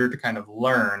computer to kind of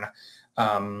learn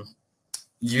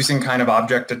using kind of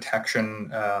object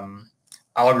detection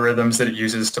algorithms that it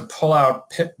uses to pull out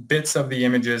bits of the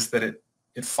images that it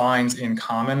finds in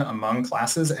common among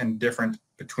classes and different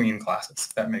between classes,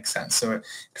 if that makes sense. So it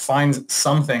finds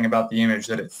something about the image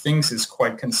that it thinks is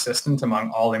quite consistent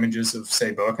among all images of, say,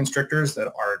 boa constrictors that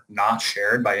are not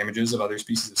shared by images of other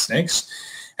species of snakes.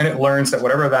 And it learns that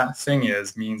whatever that thing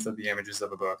is means that the image is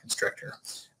of a boa constrictor.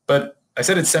 But I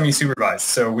said it's semi-supervised.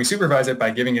 So we supervise it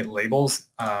by giving it labels,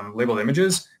 labeled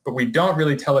images, but we don't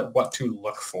really tell it what to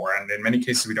look for. And in many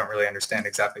cases, we don't really understand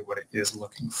exactly what it is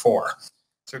looking for.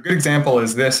 So a good example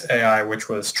is this AI, which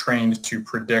was trained to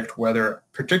predict whether a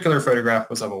particular photograph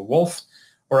was of a wolf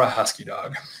or a husky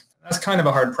dog. That's kind of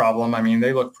a hard problem. I mean,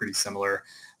 they look pretty similar.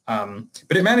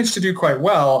 But it managed to do quite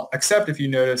well, except if you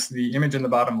notice the image in the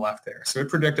bottom left there. So it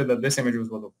predicted that this image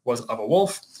was of a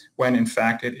wolf, when in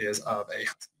fact it is of a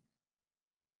husky.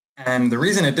 And the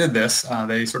reason it did this,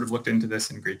 they sort of looked into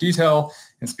this in great detail.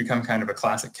 It's become kind of a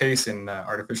classic case in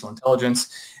artificial intelligence,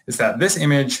 is that this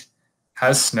image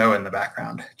has snow in the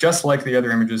background, just like the other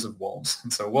images of wolves.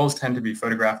 And so wolves tend to be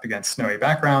photographed against snowy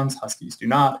backgrounds, huskies do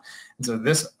not. And so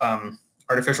this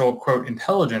artificial, quote,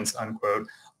 intelligence, unquote,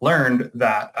 learned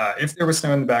that if there was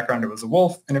snow in the background, it was a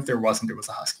wolf, and if there wasn't, it was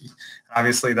a husky. And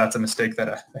obviously, that's a mistake that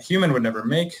a human would never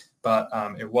make, but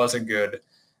it was a good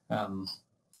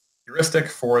heuristic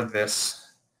for this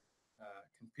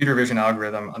computer vision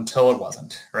algorithm until it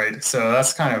wasn't, right? So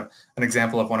that's kind of an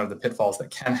example of one of the pitfalls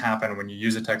that can happen when you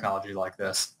use a technology like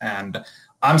this. And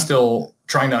I'm still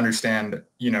trying to understand,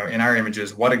 in our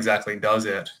images, what exactly does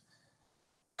it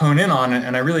hone in on?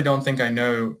 And I really don't think I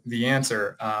know the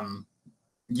answer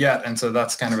yet. And so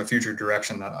that's kind of a future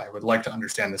direction that I would like to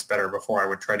understand this better before I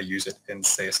would try to use it in,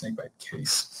 say, a snakebite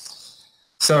case.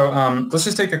 So let's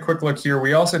just take a quick look here.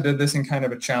 We also did this in kind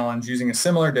of a challenge using a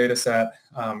similar data set.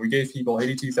 We gave people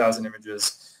 82,000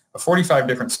 images of 45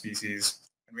 different species,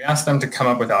 and we asked them to come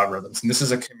up with algorithms. And this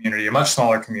is a community, a much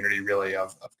smaller community, really,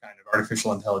 of kind of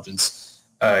artificial intelligence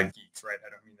geeks, right?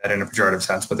 I don't mean that in a pejorative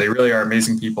sense, but they really are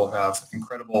amazing people who have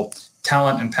incredible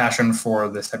talent and passion for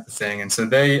this type of thing. And so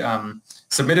they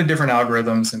submitted different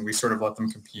algorithms, and we sort of let them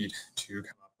compete to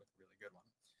come up with a really good one.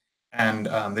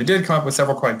 And they did come up with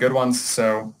several quite good ones.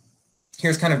 So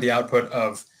here's kind of the output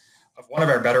of one of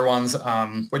our better ones.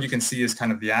 What you can see is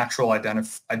kind of the actual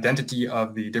identity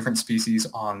of the different species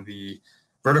on the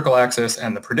vertical axis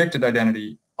and the predicted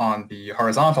identity on the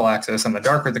horizontal axis, and the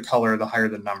darker the color, the higher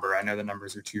the number. I know the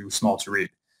numbers are too small to read.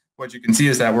 What you can see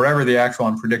is that wherever the actual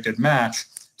and predicted match,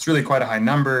 it's really quite a high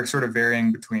number, sort of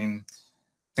varying between,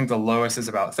 I think the lowest is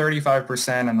about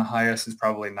 35% and the highest is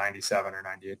probably 97 or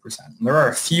 98%. And there are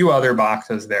a few other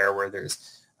boxes there where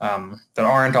there's that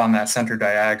aren't on that center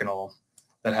diagonal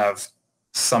that have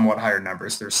somewhat higher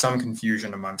numbers. There's some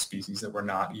confusion among species that were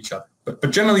not each other. But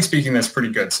generally speaking, that's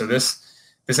pretty good. So this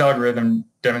algorithm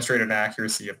demonstrated an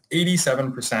accuracy of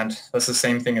 87%. That's the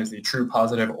same thing as the true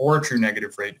positive or true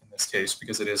negative rate in this case,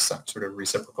 because it is sort of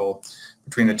reciprocal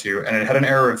between the two. And it had an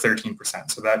error of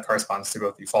 13%. So that corresponds to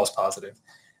both the false positive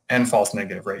and false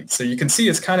negative rate. So you can see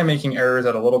it's kind of making errors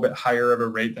at a little bit higher of a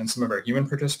rate than some of our human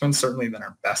participants, certainly than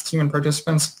our best human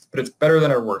participants, but it's better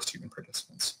than our worst human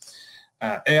participants.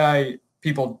 AI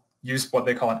people use what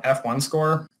they call an F1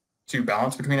 score to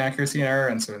balance between accuracy and error.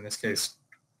 And so in this case,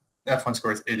 F1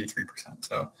 score is 83%.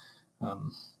 So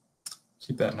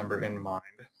keep that number in mind.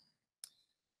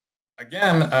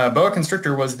 Again, boa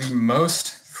constrictor was the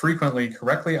most frequently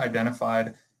correctly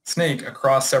identified snake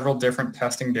across several different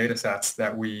testing data sets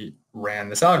that we ran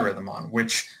this algorithm on,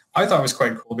 which I thought was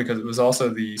quite cool because it was also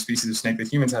the species of snake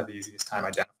that humans had the easiest time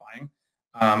identifying.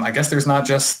 I guess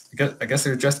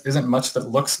there just isn't much that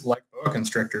looks like boa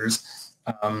constrictors.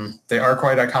 They are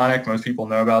quite iconic. Most people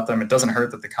know about them. It doesn't hurt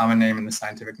that the common name and the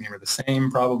scientific name are the same,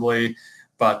 probably.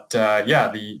 But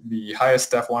yeah, the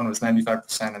highest F1 was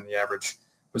 95%, and the average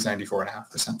was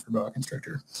 94.5% for boa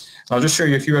constrictor. And I'll just show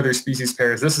you a few other species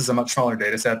pairs. This is a much smaller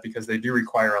data set because they do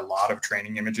require a lot of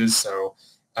training images. So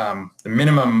the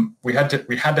minimum, we had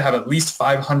to have at least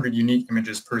 500 unique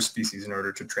images per species in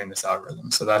order to train this algorithm.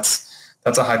 So that's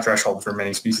a high threshold for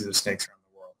many species of snakes around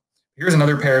the world. Here's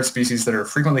another pair of species that are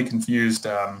frequently confused.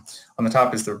 On the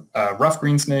top is the rough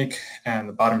green snake, and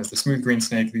the bottom is the smooth green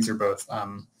snake. These are both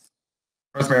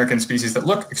North American species that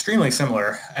look extremely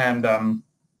similar, and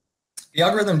the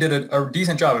algorithm did a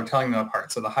decent job of telling them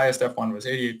apart. So the highest F1 was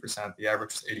 88%, the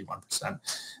average was 81%. And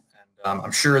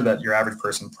I'm sure that your average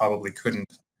person probably couldn't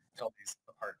tell these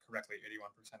apart correctly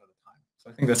 81% of the time. So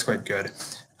I think that's quite good.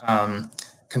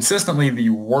 Consistently, the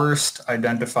worst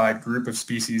identified group of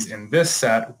species in this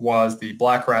set was the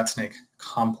black rat snake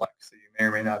complex. So you may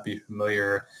or may not be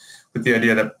familiar with the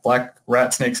idea that black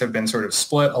rat snakes have been sort of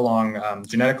split along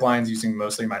genetic lines using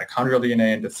mostly mitochondrial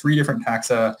DNA into 3 different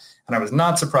taxa. And I was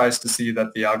not surprised to see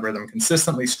that the algorithm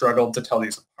consistently struggled to tell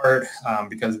these apart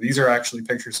because these are actually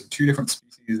pictures of 2 different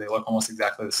species. They look almost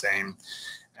exactly the same.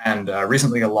 And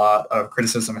recently, a lot of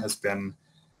criticism has been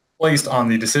placed on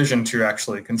the decision to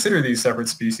actually consider these separate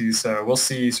species. So we'll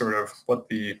see sort of what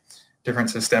the different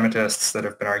systematists that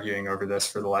have been arguing over this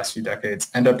for the last few decades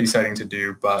end up deciding to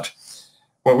do. But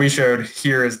what we showed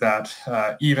here is that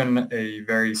even a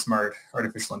very smart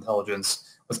artificial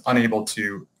intelligence was unable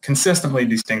to consistently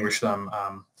distinguish them.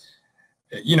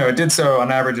 It did so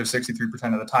on average of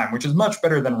 63% of the time, which is much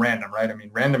better than random, right? I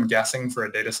mean, random guessing for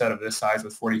a data set of this size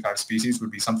with 45 species would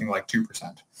be something like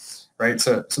 2%, right?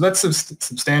 So that's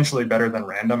substantially better than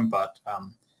random, but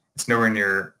it's nowhere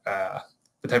near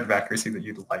the type of accuracy that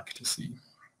you'd like to see.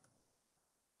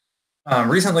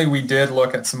 Recently, we did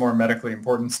look at some more medically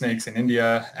important snakes in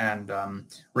India and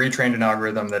retrained an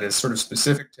algorithm that is sort of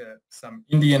specific to some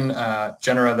Indian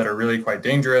genera that are really quite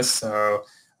dangerous. So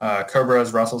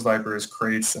cobras, Russell's vipers,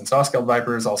 kraits, and saw-scaled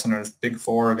vipers, also known as the Big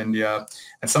Four of India,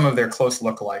 and some of their close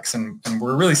lookalikes. And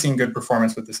we're really seeing good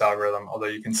performance with this algorithm, although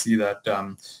you can see that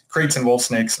kraits and wolf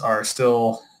snakes are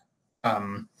still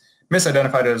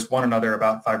misidentified as one another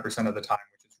about 5% of the time,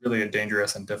 which is really a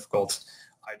dangerous and difficult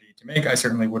ID to make. I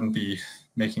certainly wouldn't be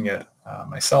making it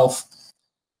myself.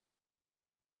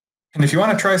 And if you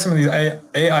want to try some of these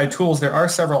AI tools, there are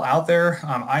several out there.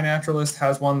 iNaturalist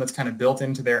has one that's kind of built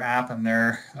into their app and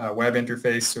their web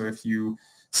interface. So if you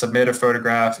submit a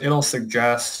photograph, it'll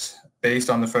suggest, based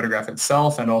on the photograph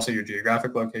itself and also your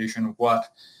geographic location, what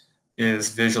is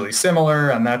visually similar.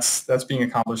 And that's being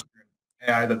accomplished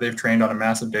through AI that they've trained on a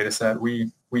massive data set.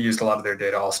 We used a lot of their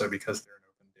data also because they're an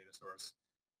open data source.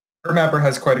 HerMapper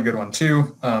has quite a good one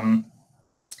too.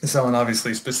 This one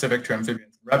obviously specific to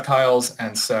amphibians and reptiles,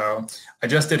 and so I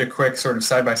just did a quick sort of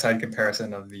side-by-side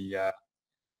comparison of the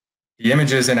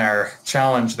images in our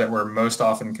challenge that were most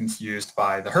often confused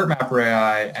by the HerpMapper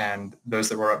AI and those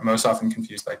that were most often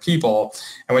confused by people.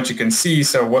 And what you can see,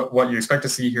 so what you expect to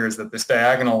see here is that this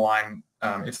diagonal line,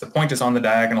 if the point is on the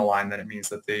diagonal line, then it means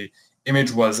that the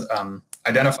image was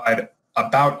identified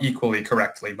about equally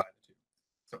correctly by the two.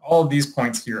 So all of these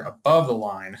points here above the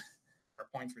line are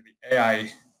points where the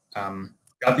AI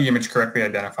got the image correctly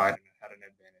identified and had an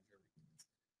advantage over humans.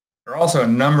 There are also a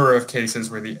number of cases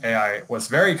where the AI was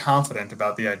very confident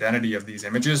about the identity of these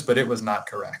images, but it was not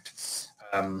correct.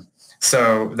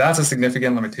 So that's a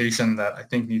significant limitation that I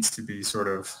think needs to be sort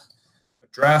of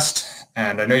addressed.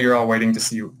 And I know you're all waiting to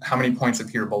see how many points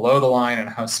appear below the line and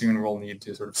how soon we'll need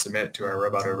to sort of submit to our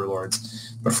robot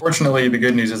overlords. But fortunately, the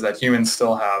good news is that humans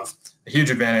still have a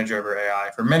huge advantage over AI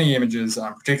for many images,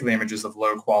 particularly images of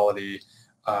low quality.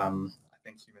 I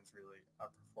think humans really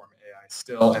outperform AI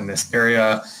still in this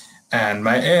area. And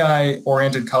my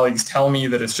AI-oriented colleagues tell me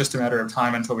that it's just a matter of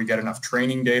time until we get enough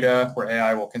training data where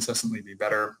AI will consistently be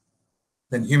better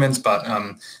than humans, but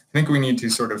I think we need to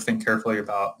sort of think carefully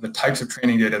about the types of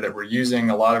training data that we're using.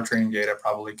 A lot of training data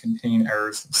probably contain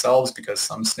errors themselves because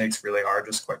some snakes really are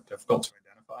just quite difficult to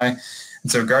identify.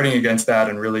 And so guarding against that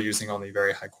and really using only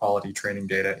very high quality training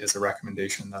data is a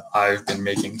recommendation that I've been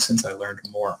making since I learned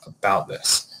more about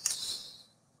this.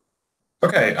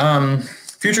 Okay,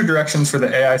 future directions for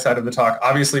the AI side of the talk.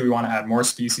 Obviously, we want to add more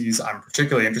species. I'm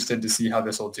particularly interested to see how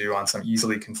this will do on some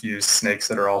easily confused snakes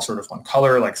that are all sort of one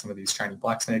color, like some of these shiny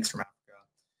black snakes from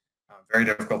Africa. Very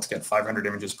difficult to get 500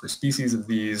 images per species of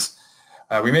these.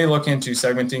 We may look into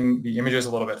segmenting the images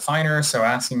a little bit finer, so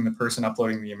asking the person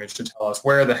uploading the image to tell us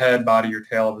where the head, body, or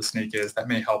tail of the snake is. That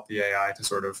may help the AI to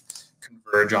sort of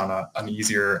converge on an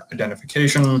easier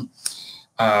identification.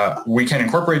 We can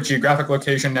incorporate geographic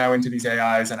location now into these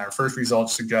AIs, and our first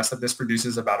results suggest that this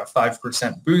produces about a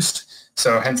 5% boost.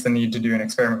 So hence the need to do an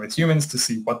experiment with humans to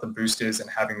see what the boost is in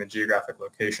having the geographic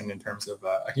location in terms of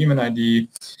a human ID.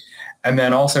 And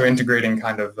then also integrating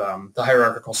kind of the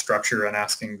hierarchical structure and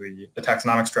asking the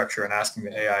taxonomic structure and asking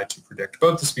the AI to predict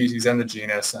both the species and the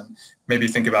genus, and maybe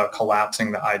think about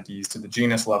collapsing the IDs to the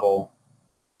genus level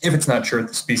if it's not sure at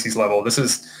the species level. This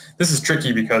is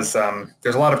tricky because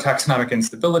there's a lot of taxonomic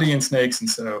instability in snakes, and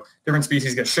so different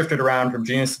species get shifted around from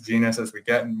genus to genus as we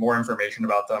get more information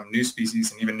about them. New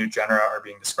species and even new genera are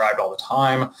being described all the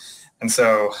time. And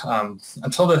so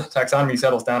until the taxonomy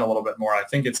settles down a little bit more, I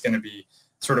think it's going to be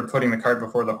sort of putting the cart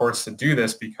before the horse to do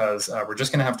this, because we're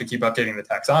just going to have to keep updating the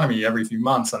taxonomy every few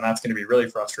months, and that's going to be really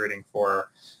frustrating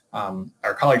for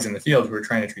our colleagues in the field who are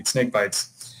trying to treat snake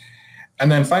bites.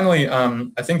 And then finally,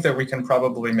 I think that we can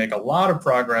probably make a lot of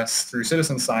progress through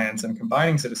citizen science and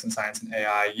combining citizen science and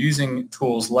AI using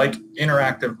tools like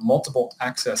interactive multiple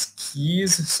access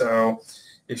keys. So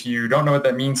if you don't know what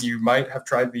that means, you might have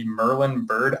tried the Merlin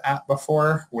Bird app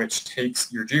before, which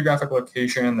takes your geographic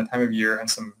location, the time of year, and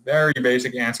some very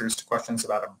basic answers to questions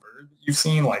about a bird that you've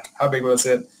seen, like how big was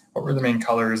it, what were the main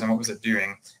colors, and what was it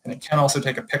doing. And it can also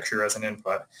take a picture as an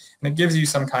input. And it gives you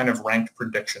some kind of ranked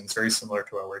predictions, very similar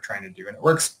to what we're trying to do. And it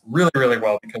works really, really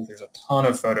well because there's a ton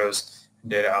of photos and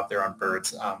data out there on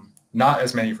birds. Not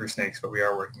as many for snakes, but we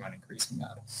are working on increasing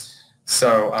that.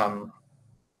 So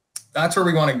that's where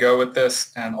we want to go with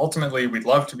this. And ultimately, we'd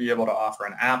love to be able to offer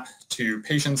an app to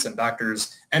patients and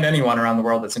doctors and anyone around the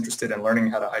world that's interested in learning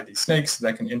how to ID snakes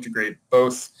that can integrate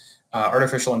both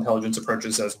artificial intelligence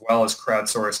approaches as well as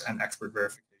crowdsource and expert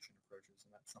verification approaches.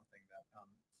 And that's something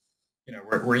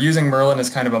that, we're using Merlin as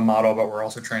kind of a model, but we're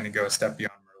also trying to go a step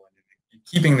beyond Merlin,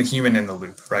 keeping the human in the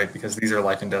loop, right? Because these are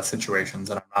life and death situations,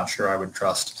 and I'm not sure I would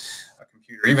trust a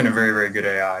computer, even a very, very good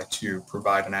AI, to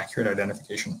provide an accurate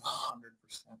identification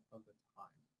 100% of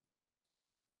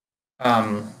the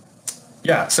time.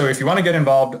 Yeah, so if you want to get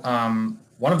involved,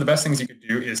 one of the best things you could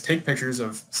do is take pictures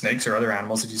of snakes or other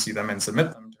animals if you see them and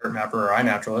submit them to HertMapper or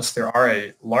iNaturalist. There are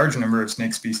a large number of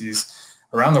snake species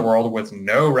around the world with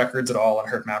no records at all on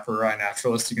HertMapper or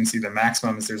iNaturalist. You can see the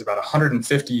maximum is there's about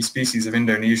 150 species of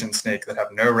Indonesian snake that have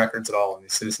no records at all in the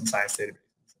citizen science databases.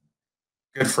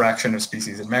 Good fraction of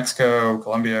species in Mexico,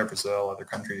 Colombia, Brazil, other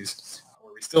countries,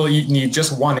 where we still need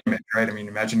just one image, right? I mean,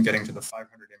 imagine getting to the 500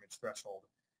 image threshold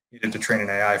needed to train an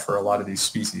AI for a lot of these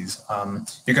species.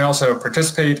 You can also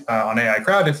participate on AI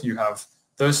Crowd if you have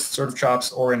those sort of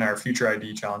chops, or in our future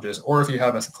ID challenges, or if you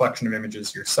have a collection of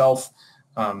images yourself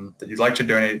that you'd like to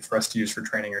donate for us to use for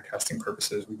training or testing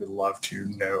purposes. We would love to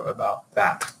know about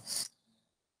that.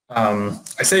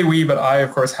 I say we, but I,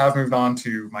 of course, have moved on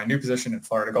to my new position at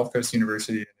Florida Gulf Coast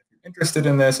University. And if you're interested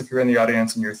in this, if you're in the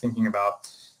audience and you're thinking about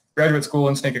graduate school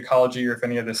in snake ecology, or if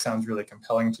any of this sounds really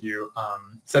compelling to you,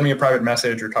 send me a private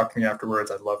message or talk to me afterwards.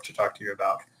 I'd love to talk to you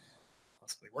about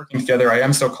possibly working together. I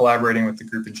am still collaborating with the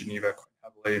group in Geneva quite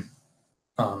heavily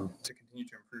to continue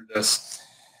to improve this.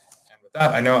 And with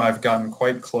that, I know I've gotten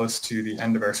quite close to the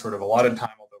end of our sort of allotted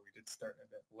time, although we did start a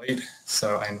bit late.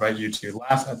 So I invite you to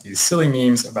laugh at these silly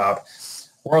memes about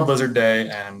World Lizard Day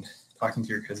and talking to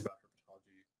your kids about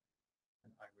herpetology.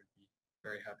 And I would be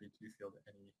very happy to field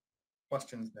any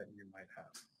questions that you might have.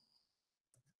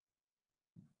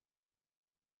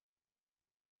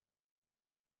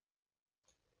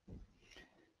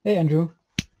 Hey, Andrew.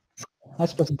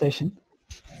 Nice presentation.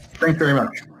 Thanks very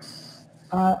much.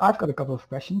 I've got a couple of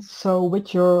questions. So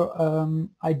with your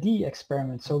ID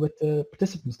experiment, so with the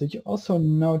participants, did you also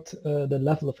note the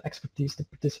level of expertise the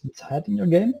participants had in your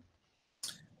game?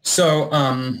 So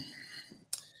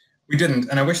we didn't,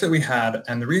 and I wish that we had.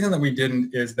 And the reason that we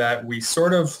didn't is that we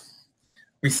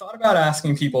thought about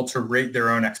asking people to rate their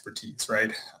own expertise,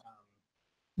 right?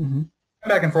 Mm-hmm.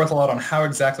 Back and forth a lot on how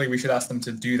exactly we should ask them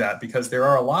to do that, because there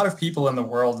are a lot of people in the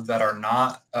world that are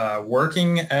not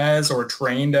working as or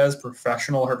trained as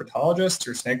professional herpetologists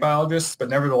or snake biologists, but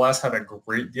nevertheless have a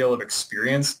great deal of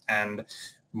experience and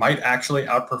might actually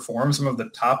outperform some of the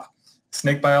top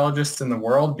snake biologists in the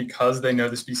world because they know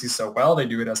the species so well. They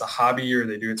do it as a hobby or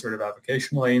they do it sort of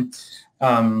avocationally.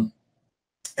 And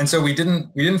so we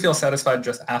didn't feel satisfied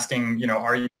just asking,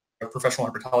 are you a professional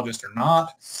herpetologist or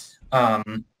not?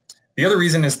 The other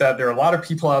reason is that there are a lot of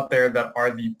people out there that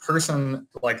are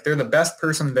they're the best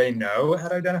person they know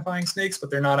at identifying snakes,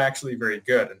 but they're not actually very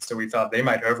good. And so we thought they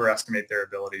might overestimate their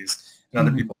abilities and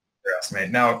other people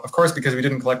underestimate. Now, of course, because we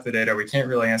didn't collect the data, we can't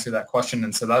really answer that question.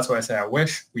 And so that's why I say I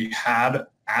wish we had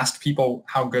asked people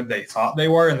how good they thought they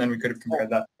were, and then we could have compared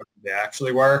that to what they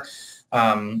actually were.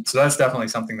 So that's definitely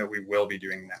something that we will be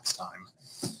doing next time.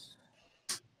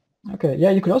 Okay, yeah,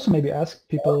 you could also maybe ask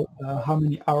people how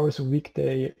many hours a week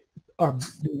they are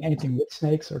doing anything with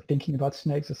snakes or thinking about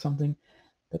snakes or something.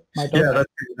 That might Yeah,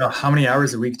 how many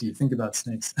hours a week do you think about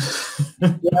snakes?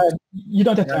 Yeah, you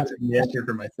don't have to answer the answer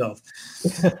for myself.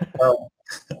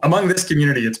 Among this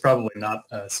community, it's probably not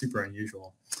super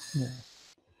unusual. Yeah.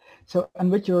 So,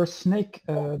 and with your snake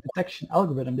detection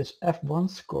algorithm, this F1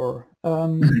 score,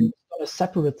 it's not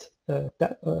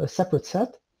a separate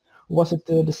set? Or was it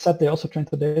the set they also trained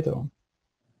the data on?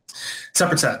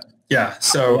 Separate set, yeah.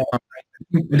 So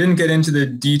we didn't get into the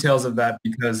details of that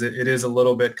because it is a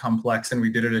little bit complex and we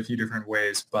did it a few different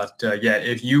ways. But yeah,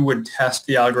 if you would test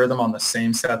the algorithm on the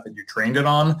same set that you trained it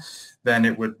on, then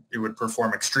it would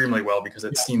perform extremely well because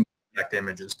it's seen exact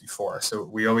images before. So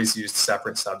we always used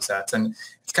separate subsets, and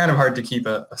it's kind of hard to keep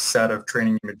a set of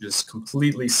training images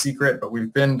completely secret, but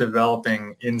we've been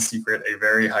developing in secret a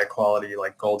very high quality,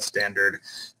 like gold standard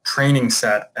training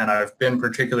set, and I've been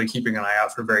particularly keeping an eye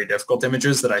out for very difficult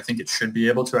images that I think it should be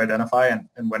able to identify, and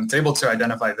when it's able to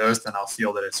identify those, then I'll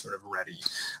feel that it's sort of ready.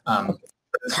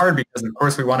 It's hard because, of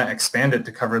course, we want to expand it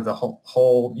to cover the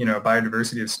whole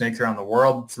biodiversity of snakes around the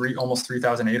world, almost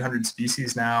 3,800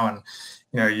 species now, and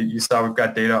you saw we've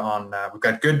got data on, we've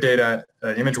got good data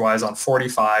image-wise on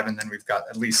 45, and then we've got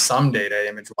at least some data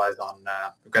image-wise on,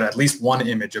 we've got at least one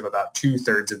image of about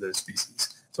 2/3 of those species.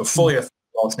 So fully a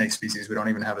all snake species we don't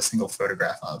even have a single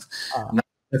photograph of.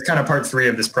 That's kind of part 3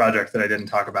 of this project that I didn't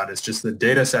talk about. Is just the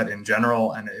data set in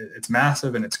general, and it's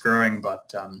massive and it's growing,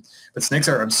 but snakes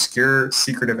are obscure,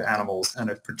 secretive animals, and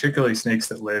particularly snakes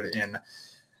that live in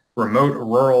remote,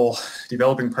 rural,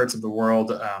 developing parts of the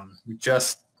world. We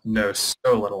just know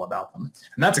so little about them,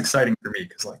 and that's exciting for me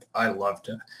because I love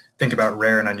to think about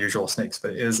rare and unusual snakes,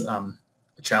 but it is a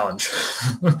challenge.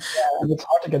 Yeah, and it's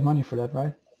hard to get money for that,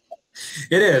 right?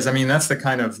 It is. I mean, that's the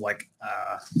kind of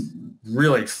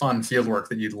really fun field work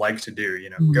that you'd like to do,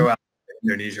 go out to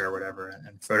Indonesia or whatever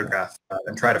and photograph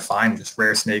and try to find just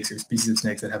rare snakes or species of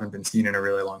snakes that haven't been seen in a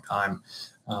really long time.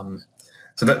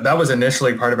 So that was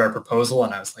initially part of our proposal,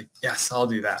 and I was like, yes, I'll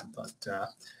do that. But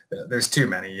there's too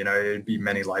many, it'd be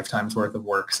many lifetimes worth of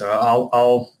work. So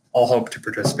I'll hope to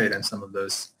participate in some of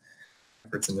those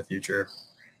efforts in the future.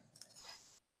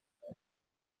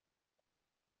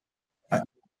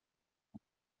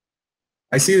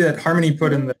 I see that Harmony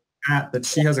put in the chat that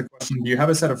she has a question. Do you have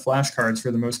a set of flashcards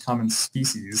for the most common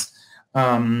species?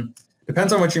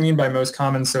 Depends on what you mean by most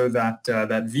common. So that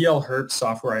VL Herp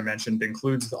software I mentioned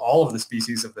includes all of the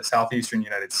species of the southeastern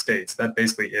United States. That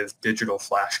basically is digital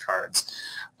flashcards.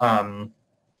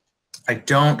 I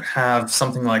don't have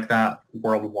something like that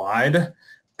worldwide,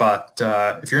 but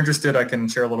if you're interested, I can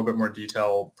share a little bit more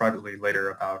detail privately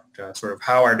later about sort of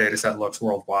how our data set looks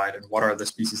worldwide and what are the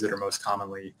species that are most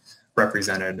commonly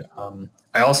represented.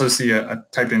 I also see a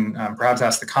type in, perhaps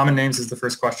ask the common names is the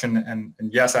first question, and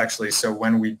yes, actually, so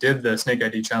when we did the Snake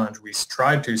ID Challenge, we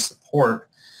tried to support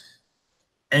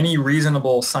any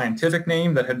reasonable scientific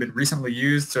name that had been recently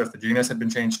used, so if the genus had been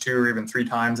changed 2 or even 3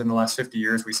 times in the last 50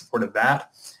 years, we supported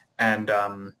that, and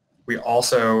we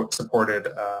also supported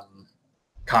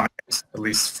common names, at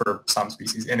least for some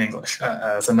species, in English.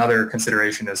 As another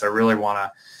consideration is I really want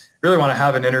to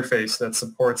have an interface that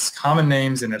supports common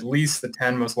names in at least the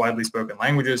 10 most widely spoken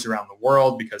languages around the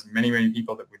world, because many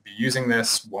people that would be using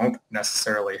this won't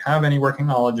necessarily have any working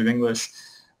knowledge of English.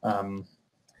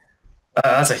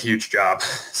 That's a huge job.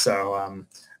 So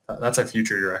that's a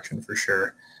future direction for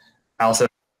sure. Al said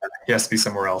he has to be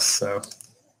somewhere else, so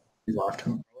he left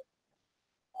him.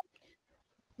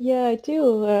 Yeah, I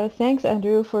do. Thanks,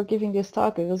 Andrew, for giving this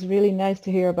talk. It was really nice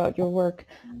to hear about your work.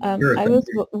 Sure, I was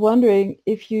wondering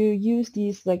if you use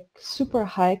these like super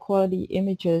high quality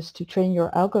images to train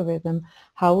your algorithm,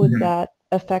 how would that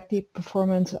affect the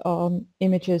performance on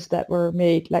images that were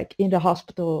made like in the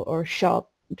hospital or shot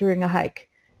during a hike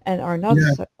and are not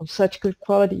of such good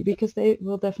quality, because they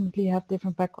will definitely have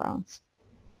different backgrounds.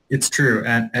 It's true,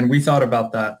 and we thought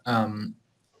about that.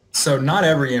 So not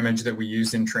every image that we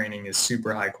use in training is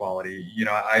super high quality. You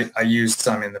know, I used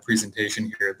some in the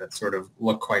presentation here that sort of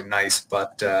look quite nice,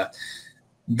 but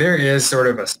there is sort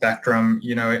of a spectrum.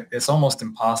 You know, it's almost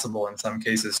impossible in some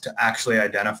cases to actually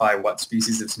identify what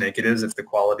species of snake it is if the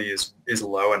quality is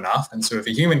low enough. And so if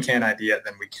a human can't ID it,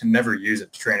 then we can never use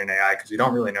it to train an AI because we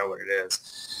don't really know what it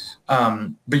is.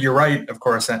 But you're right, of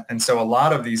course. And so a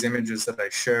lot of these images that I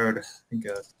showed, I think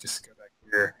just go back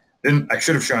here, I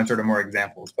should have shown sort of more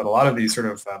examples, but a lot of these sort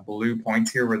of blue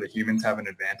points here where the humans have an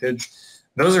advantage,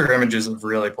 those are images of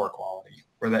really poor quality,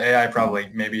 where the AI probably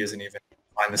maybe isn't even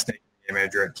find the snake in the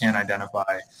image, or it can't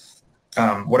identify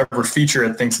whatever feature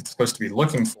it thinks it's supposed to be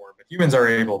looking for. But humans are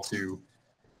able to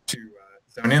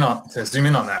zoom in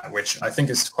on that, which I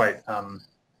think is quite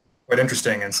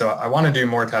interesting. And so I want to do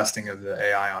more testing of the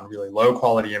AI on really low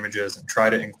quality images and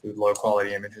try to include low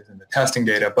quality images in the testing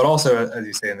data, but also, as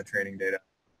you say, in the training data.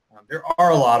 There are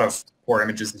a lot of poor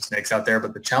images of snakes out there,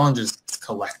 but the challenge is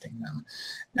collecting them.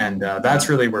 And that's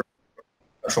really where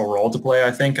a special role to play,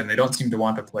 I think, and they don't seem to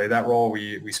want to play that role.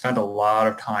 We spent a lot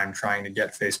of time trying to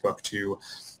get Facebook to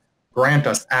grant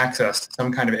us access to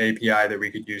some kind of API that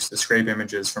we could use to scrape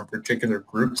images from particular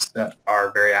groups that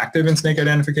are very active in snake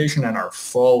identification and are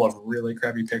full of really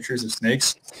crappy pictures of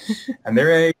snakes. And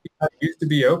their API used to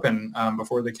be open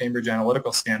before the Cambridge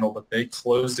Analytica scandal, but they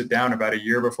closed it down about a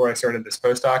year before I started this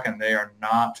postdoc, and they are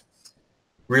not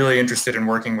really interested in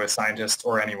working with scientists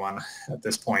or anyone at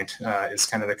this point, is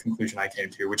kind of the conclusion I came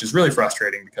to, which is really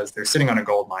frustrating because they're sitting on a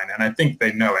gold mine, and I think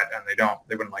they know it, and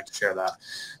they wouldn't like to share that.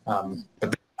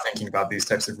 But thinking about these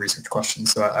types of research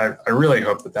questions. So I really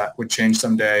hope that would change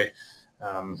someday.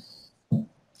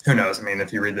 Who knows? I mean,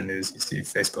 if you read the news, you see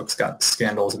Facebook's got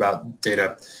scandals about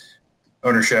data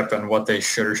ownership and what they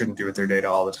should or shouldn't do with their data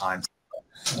all the time.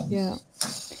 Yeah,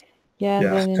 and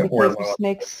then in the case of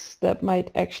snakes, that might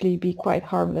actually be quite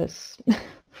harmless.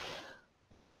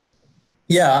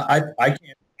 Yeah, I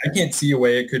can't see a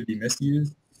way it could be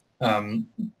misused.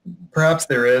 Perhaps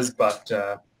there is, but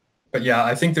yeah,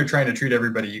 I think they're trying to treat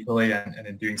everybody equally, and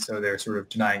in doing so, they're sort of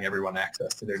denying everyone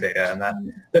access to their data, and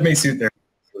that may suit their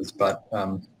purposes, but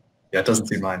yeah, it doesn't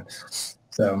suit mine.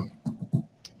 So,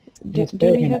 do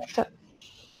we have?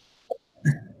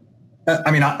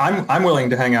 I mean, I'm willing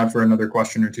to hang out for another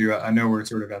question or two. I know we're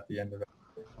sort of at the end of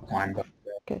time, but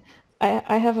okay,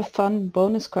 I have a fun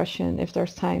bonus question if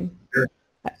there's time. Sure.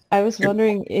 I was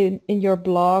wondering, in your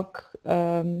blog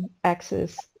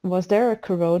axis, was there a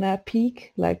corona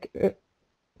peak, like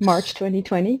March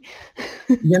 2020?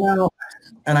 You know,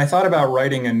 and I thought about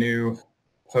writing a new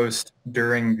post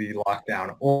during the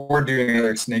lockdown or doing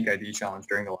another snake ID challenge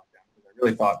during the lockdown, because I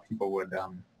really thought people would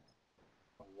have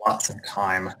lots of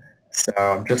time. So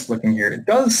I'm just looking here. It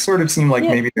does sort of seem like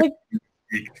maybe there's a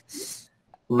peak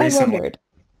recently. I wondered.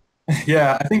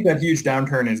 Yeah, I think that huge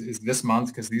downturn is this month,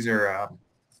 because these are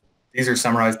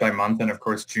summarized by month, and of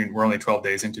course June, we're only 12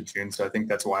 days into June, so I think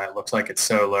that's why it looks like it's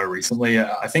so low recently.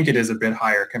 I think it is a bit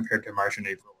higher compared to March and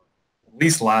April, at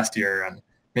least last year and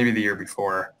maybe the year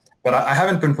before. But I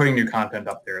haven't been putting new content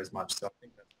up there as much, so I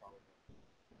think that's probably...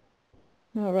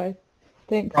 All right,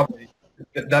 thanks. Probably,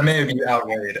 that may be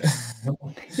outweighed.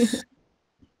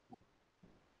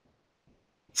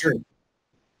 Sure.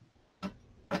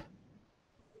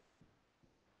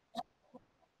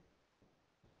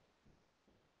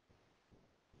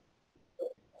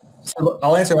 So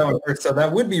I'll answer that one first. So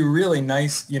that would be really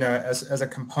nice, you know, as a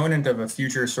component of a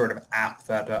future sort of app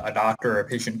that a doctor or a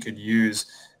patient could use.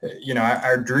 You know,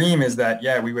 our dream is that,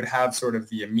 yeah, we would have sort of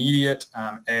the immediate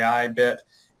AI bit,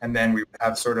 and then we would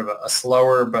have sort of a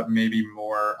slower but maybe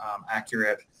more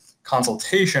accurate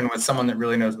consultation with someone that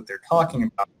really knows what they're talking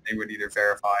about. They would either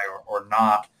verify or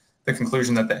not the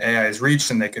conclusion that the AI has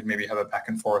reached, and they could maybe have a back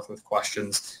and forth with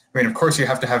questions. I mean, of course, you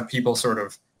have to have people sort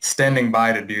of standing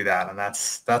by to do that, and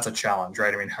that's a challenge,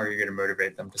 right? I mean, how are you going to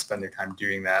motivate them to spend their time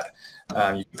doing that?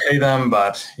 You can pay them,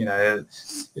 but you know,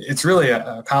 it's really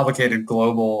a complicated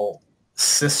global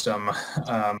system,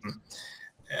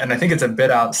 and I think it's a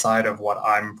bit outside of what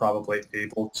I'm probably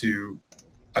able to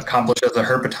accomplish as a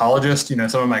herpetologist.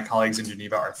 Some of my colleagues in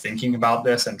Geneva are thinking about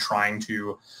this and trying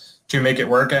to make it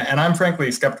work. And I'm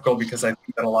frankly skeptical because I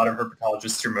think that a lot of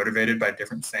herpetologists are motivated by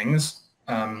different things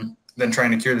than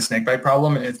trying to cure the snakebite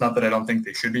problem. It's not that I don't think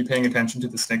they should be paying attention to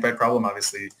the snakebite problem.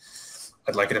 Obviously,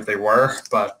 I'd like it if they were,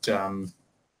 but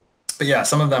yeah,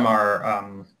 some of them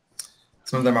are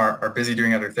busy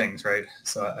doing other things, right?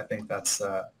 So I think that's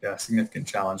a significant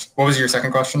challenge. What was your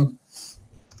second question?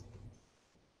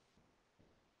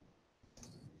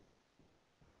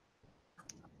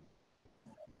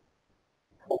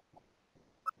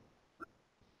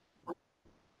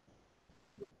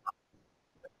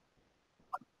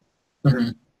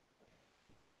 Mm-hmm.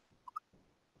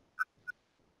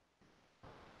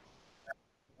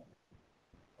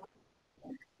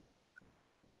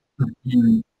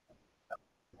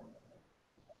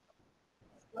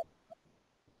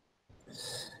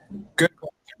 Good.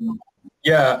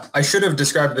 Yeah, I should have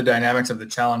described the dynamics of the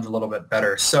challenge a little bit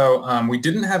better. So we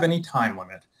didn't have any time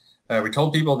limit. We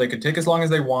told people they could take as long as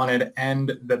they wanted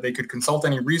and that they could consult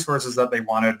any resources that they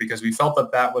wanted because we felt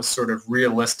that that was sort of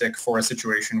realistic for a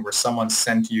situation where someone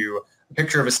sent you a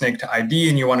picture of a snake to ID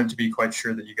and you wanted to be quite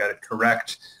sure that you got it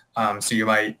correct. So you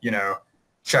might,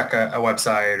 check a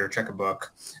website or check a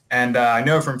book. And I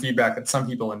know from feedback that some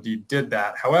people indeed did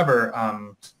that. However,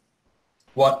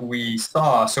 what we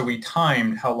saw, so we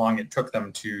timed how long it took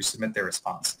them to submit their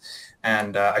response.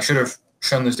 And I should have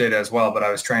shown this data as well, but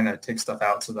I was trying to take stuff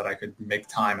out so that I could make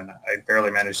time, and I barely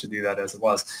managed to do that as it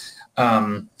was.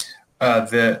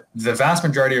 The vast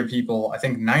majority of people, I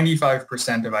think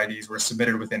 95% of IDs were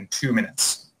submitted within 2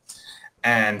 minutes,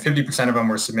 and 50% of them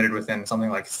were submitted within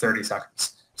something like 30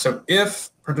 seconds. So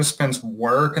if participants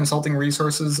were consulting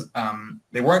resources,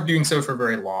 they weren't doing so for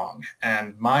very long.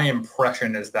 And my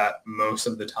impression is that most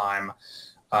of the time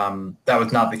that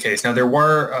was not the case. Now, there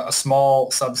were a small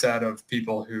subset of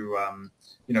people who,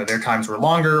 their times were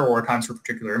longer or times for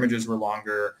particular images were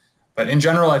longer. But in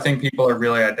general, I think people are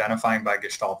really identifying by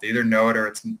gestalt. They either know it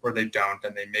or they don't,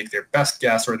 and they make their best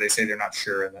guess, or they say they're not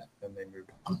sure, and then they move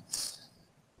on.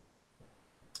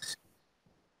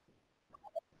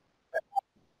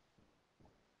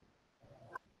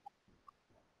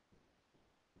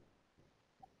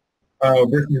 Oh,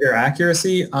 versus their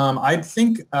accuracy. I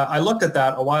think I looked at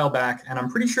that a while back, and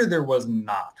I'm pretty sure there was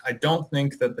not. I don't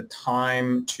think that the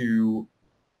time to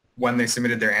when they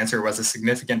submitted their answer was a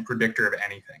significant predictor of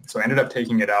anything. So I ended up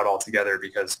taking it out altogether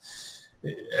because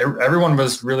everyone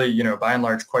was really, by and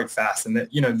large, quite fast, and that,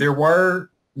 there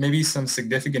were maybe some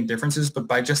significant differences, but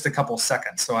by just a couple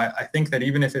seconds. So I think that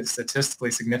even if it's statistically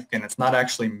significant, it's not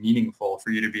actually meaningful for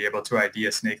you to be able to ID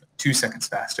a snake 2 seconds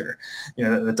faster.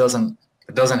 That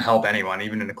doesn't help anyone,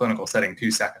 even in a clinical setting.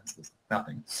 2 seconds is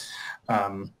nothing.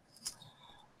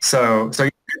 So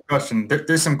good question.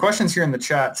 There's some questions here in the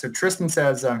chat. So Tristan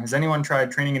says, has anyone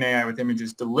tried training an AI with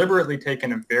images deliberately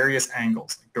taken at various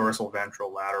angles, like dorsal,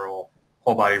 ventral, lateral,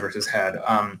 whole body versus head?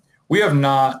 We have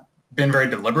not been very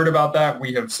deliberate about that.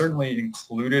 We have certainly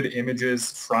included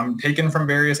images taken from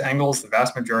various angles. The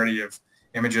vast majority of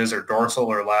images are dorsal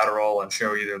or lateral and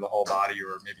show either the whole body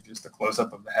or maybe just a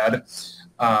close-up of the head.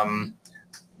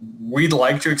 We'd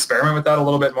like to experiment with that a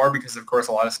little bit more because, of course,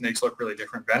 a lot of snakes look really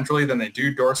different ventrally than they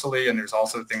do dorsally, and there's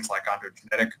also things like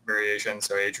ontogenetic variation,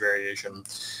 so age variation.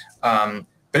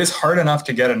 But it's hard enough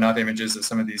to get enough images of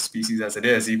some of these species as it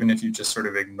is, even if you just sort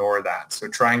of ignore that. So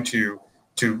trying to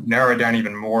narrow it down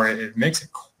even more, it makes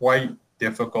it quite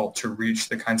difficult to reach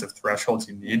the kinds of thresholds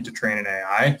you need to train an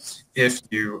AI if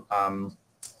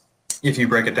you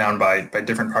break it down by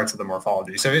different parts of the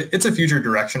morphology. So it's a future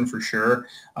direction for sure.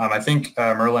 I think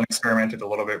Merlin experimented a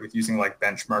little bit with using like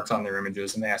benchmarks on their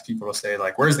images, and they asked people to say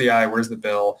like, where's the eye, where's the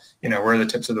bill, where are the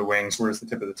tips of the wings, where's the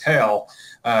tip of the tail.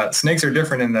 Snakes are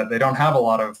different in that they don't have a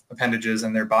lot of appendages,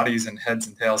 and their bodies and heads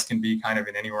and tails can be kind of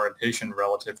in any orientation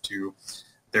relative to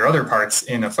their other parts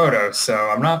in a photo. So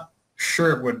I'm not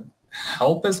sure it would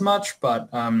help as much,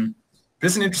 but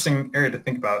this is an interesting area to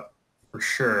think about for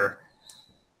sure.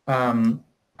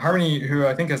 Harmony, who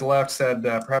I think has left, said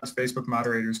perhaps Facebook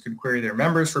moderators could query their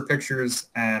members for pictures.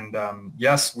 And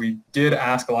yes, we did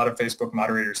ask a lot of Facebook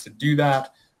moderators to do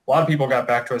that. A lot of people got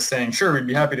back to us saying, sure, we'd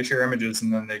be happy to share images.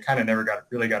 And then they kind of never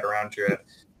really got around to it.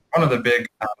 One of the big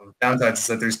downsides is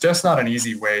that there's just not an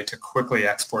easy way to quickly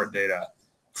export data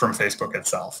from Facebook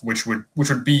itself, which would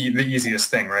be the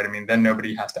easiest thing, right? I mean, then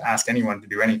nobody has to ask anyone to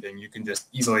do anything. You can just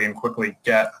easily and quickly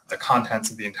get the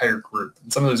contents of the entire group.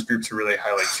 And some of those groups are really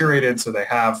highly curated, so they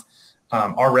have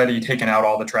already taken out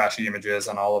all the trashy images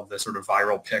and all of the sort of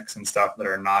viral pics and stuff that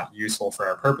are not useful for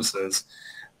our purposes.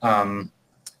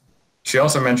 She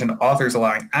also mentioned authors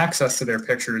allowing access to their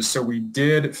pictures. So we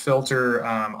did filter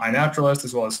iNaturalist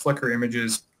as well as Flickr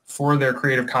images for their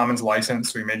Creative Commons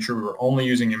license. So we made sure we were only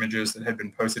using images that had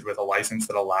been posted with a license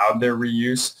that allowed their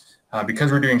reuse.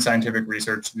 Because we're doing scientific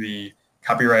research, the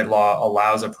copyright law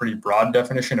allows a pretty broad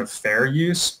definition of fair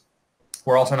use.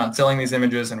 We're also not selling these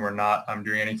images, and we're not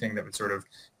doing anything that would sort of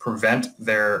prevent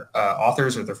their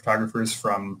authors or their photographers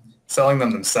from selling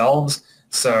them themselves.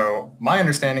 So my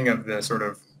understanding of the sort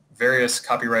of various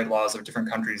copyright laws of different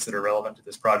countries that are relevant to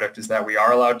this project is that we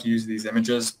are allowed to use these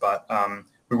images, but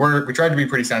we tried to be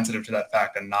pretty sensitive to that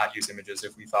fact and not use images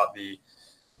if we thought the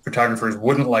photographers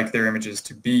wouldn't like their images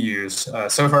to be used.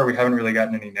 So far, we haven't really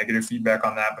gotten any negative feedback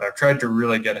on that, but I've tried to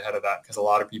really get ahead of that because a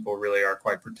lot of people really are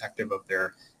quite protective of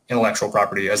their intellectual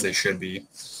property, as they should be.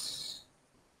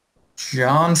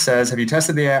 John says, have you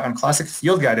tested the AI on classic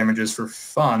field guide images for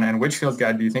fun, and which field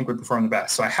guide do you think would perform the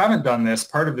best? So I haven't done this.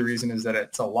 Part of the reason is that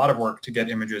it's a lot of work to get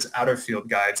images out of field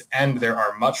guides, and there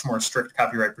are much more strict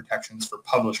copyright protections for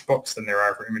published books than there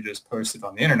are for images posted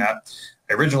on the internet.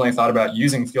 I originally thought about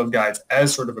using field guides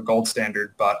as sort of a gold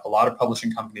standard, but a lot of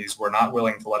publishing companies were not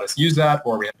willing to let us use that,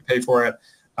 or we had to pay for it.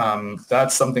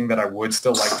 That's something that I would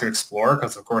still like to explore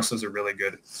because, of course, those are really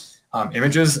good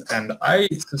images, and I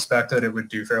suspect that it would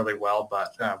do fairly well,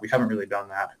 but we haven't really done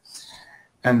that.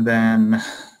 And then,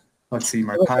 let's see,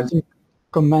 my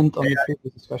comment on the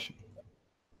previous discussion.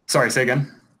 Sorry, say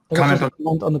again? Comment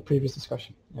on the previous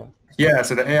discussion, yeah. Yeah,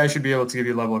 so the AI should be able to give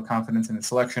you a level of confidence in its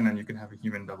selection, and you can have a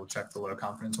human double check the low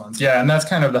confidence ones. Yeah, and that's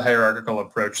kind of the hierarchical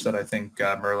approach that I think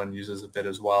Merlin uses a bit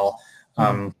as well.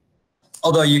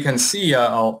 Although you can see,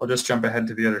 I'll just jump ahead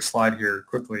to the other slide here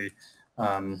quickly.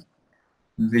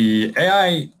 The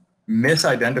AI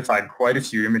misidentified quite a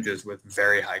few images with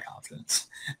very high confidence.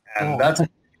 And that's,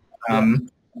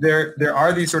 there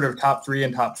are these sort of top 3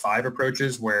 and top 5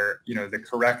 approaches where, you know, the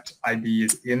correct ID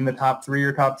is in the top 3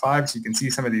 or top 5. So you can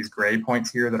see some of these gray points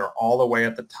here that are all the way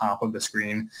at the top of the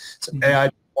screen. So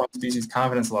AI species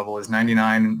confidence level is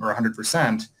 99 or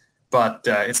 100%, but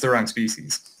it's the wrong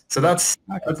species. So that's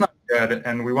not good,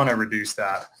 and we want to reduce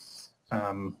that.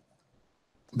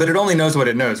 But it only knows what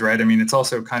it knows, right? I mean, it's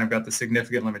also kind of got the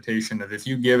significant limitation of if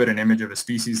you give it an image of a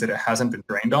species that it hasn't been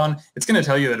trained on, it's going to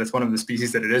tell you that it's one of the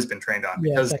species that it has been trained on,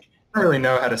 because it doesn't really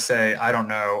know how to say, I don't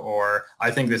know, or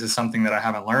I think this is something that I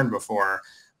haven't learned before.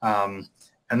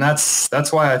 And that's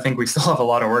why I think we still have a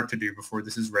lot of work to do before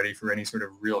this is ready for any sort of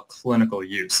real clinical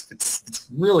use. It's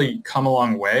really come a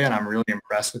long way, and I'm really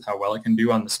impressed with how well it can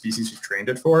do on the species we've trained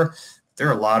it for. There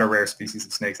are a lot of rare species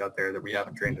of snakes out there that we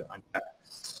haven't trained it on yet.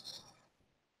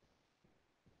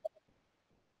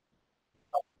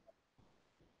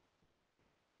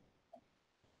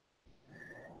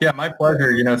 Yeah, my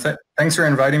pleasure. You know, thanks for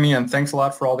inviting me, and thanks a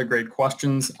lot for all the great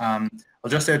questions. I'll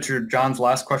just answer John's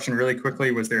last question really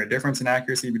quickly. Was there a difference in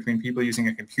accuracy between people using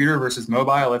a computer versus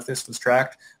mobile if this was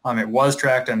tracked? It was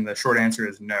tracked, and the short answer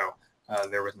is no,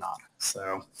 there was not.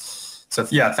 So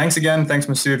yeah, thanks again. Thanks,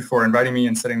 Masood, for inviting me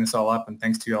and setting this all up, and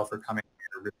thanks to you all for coming.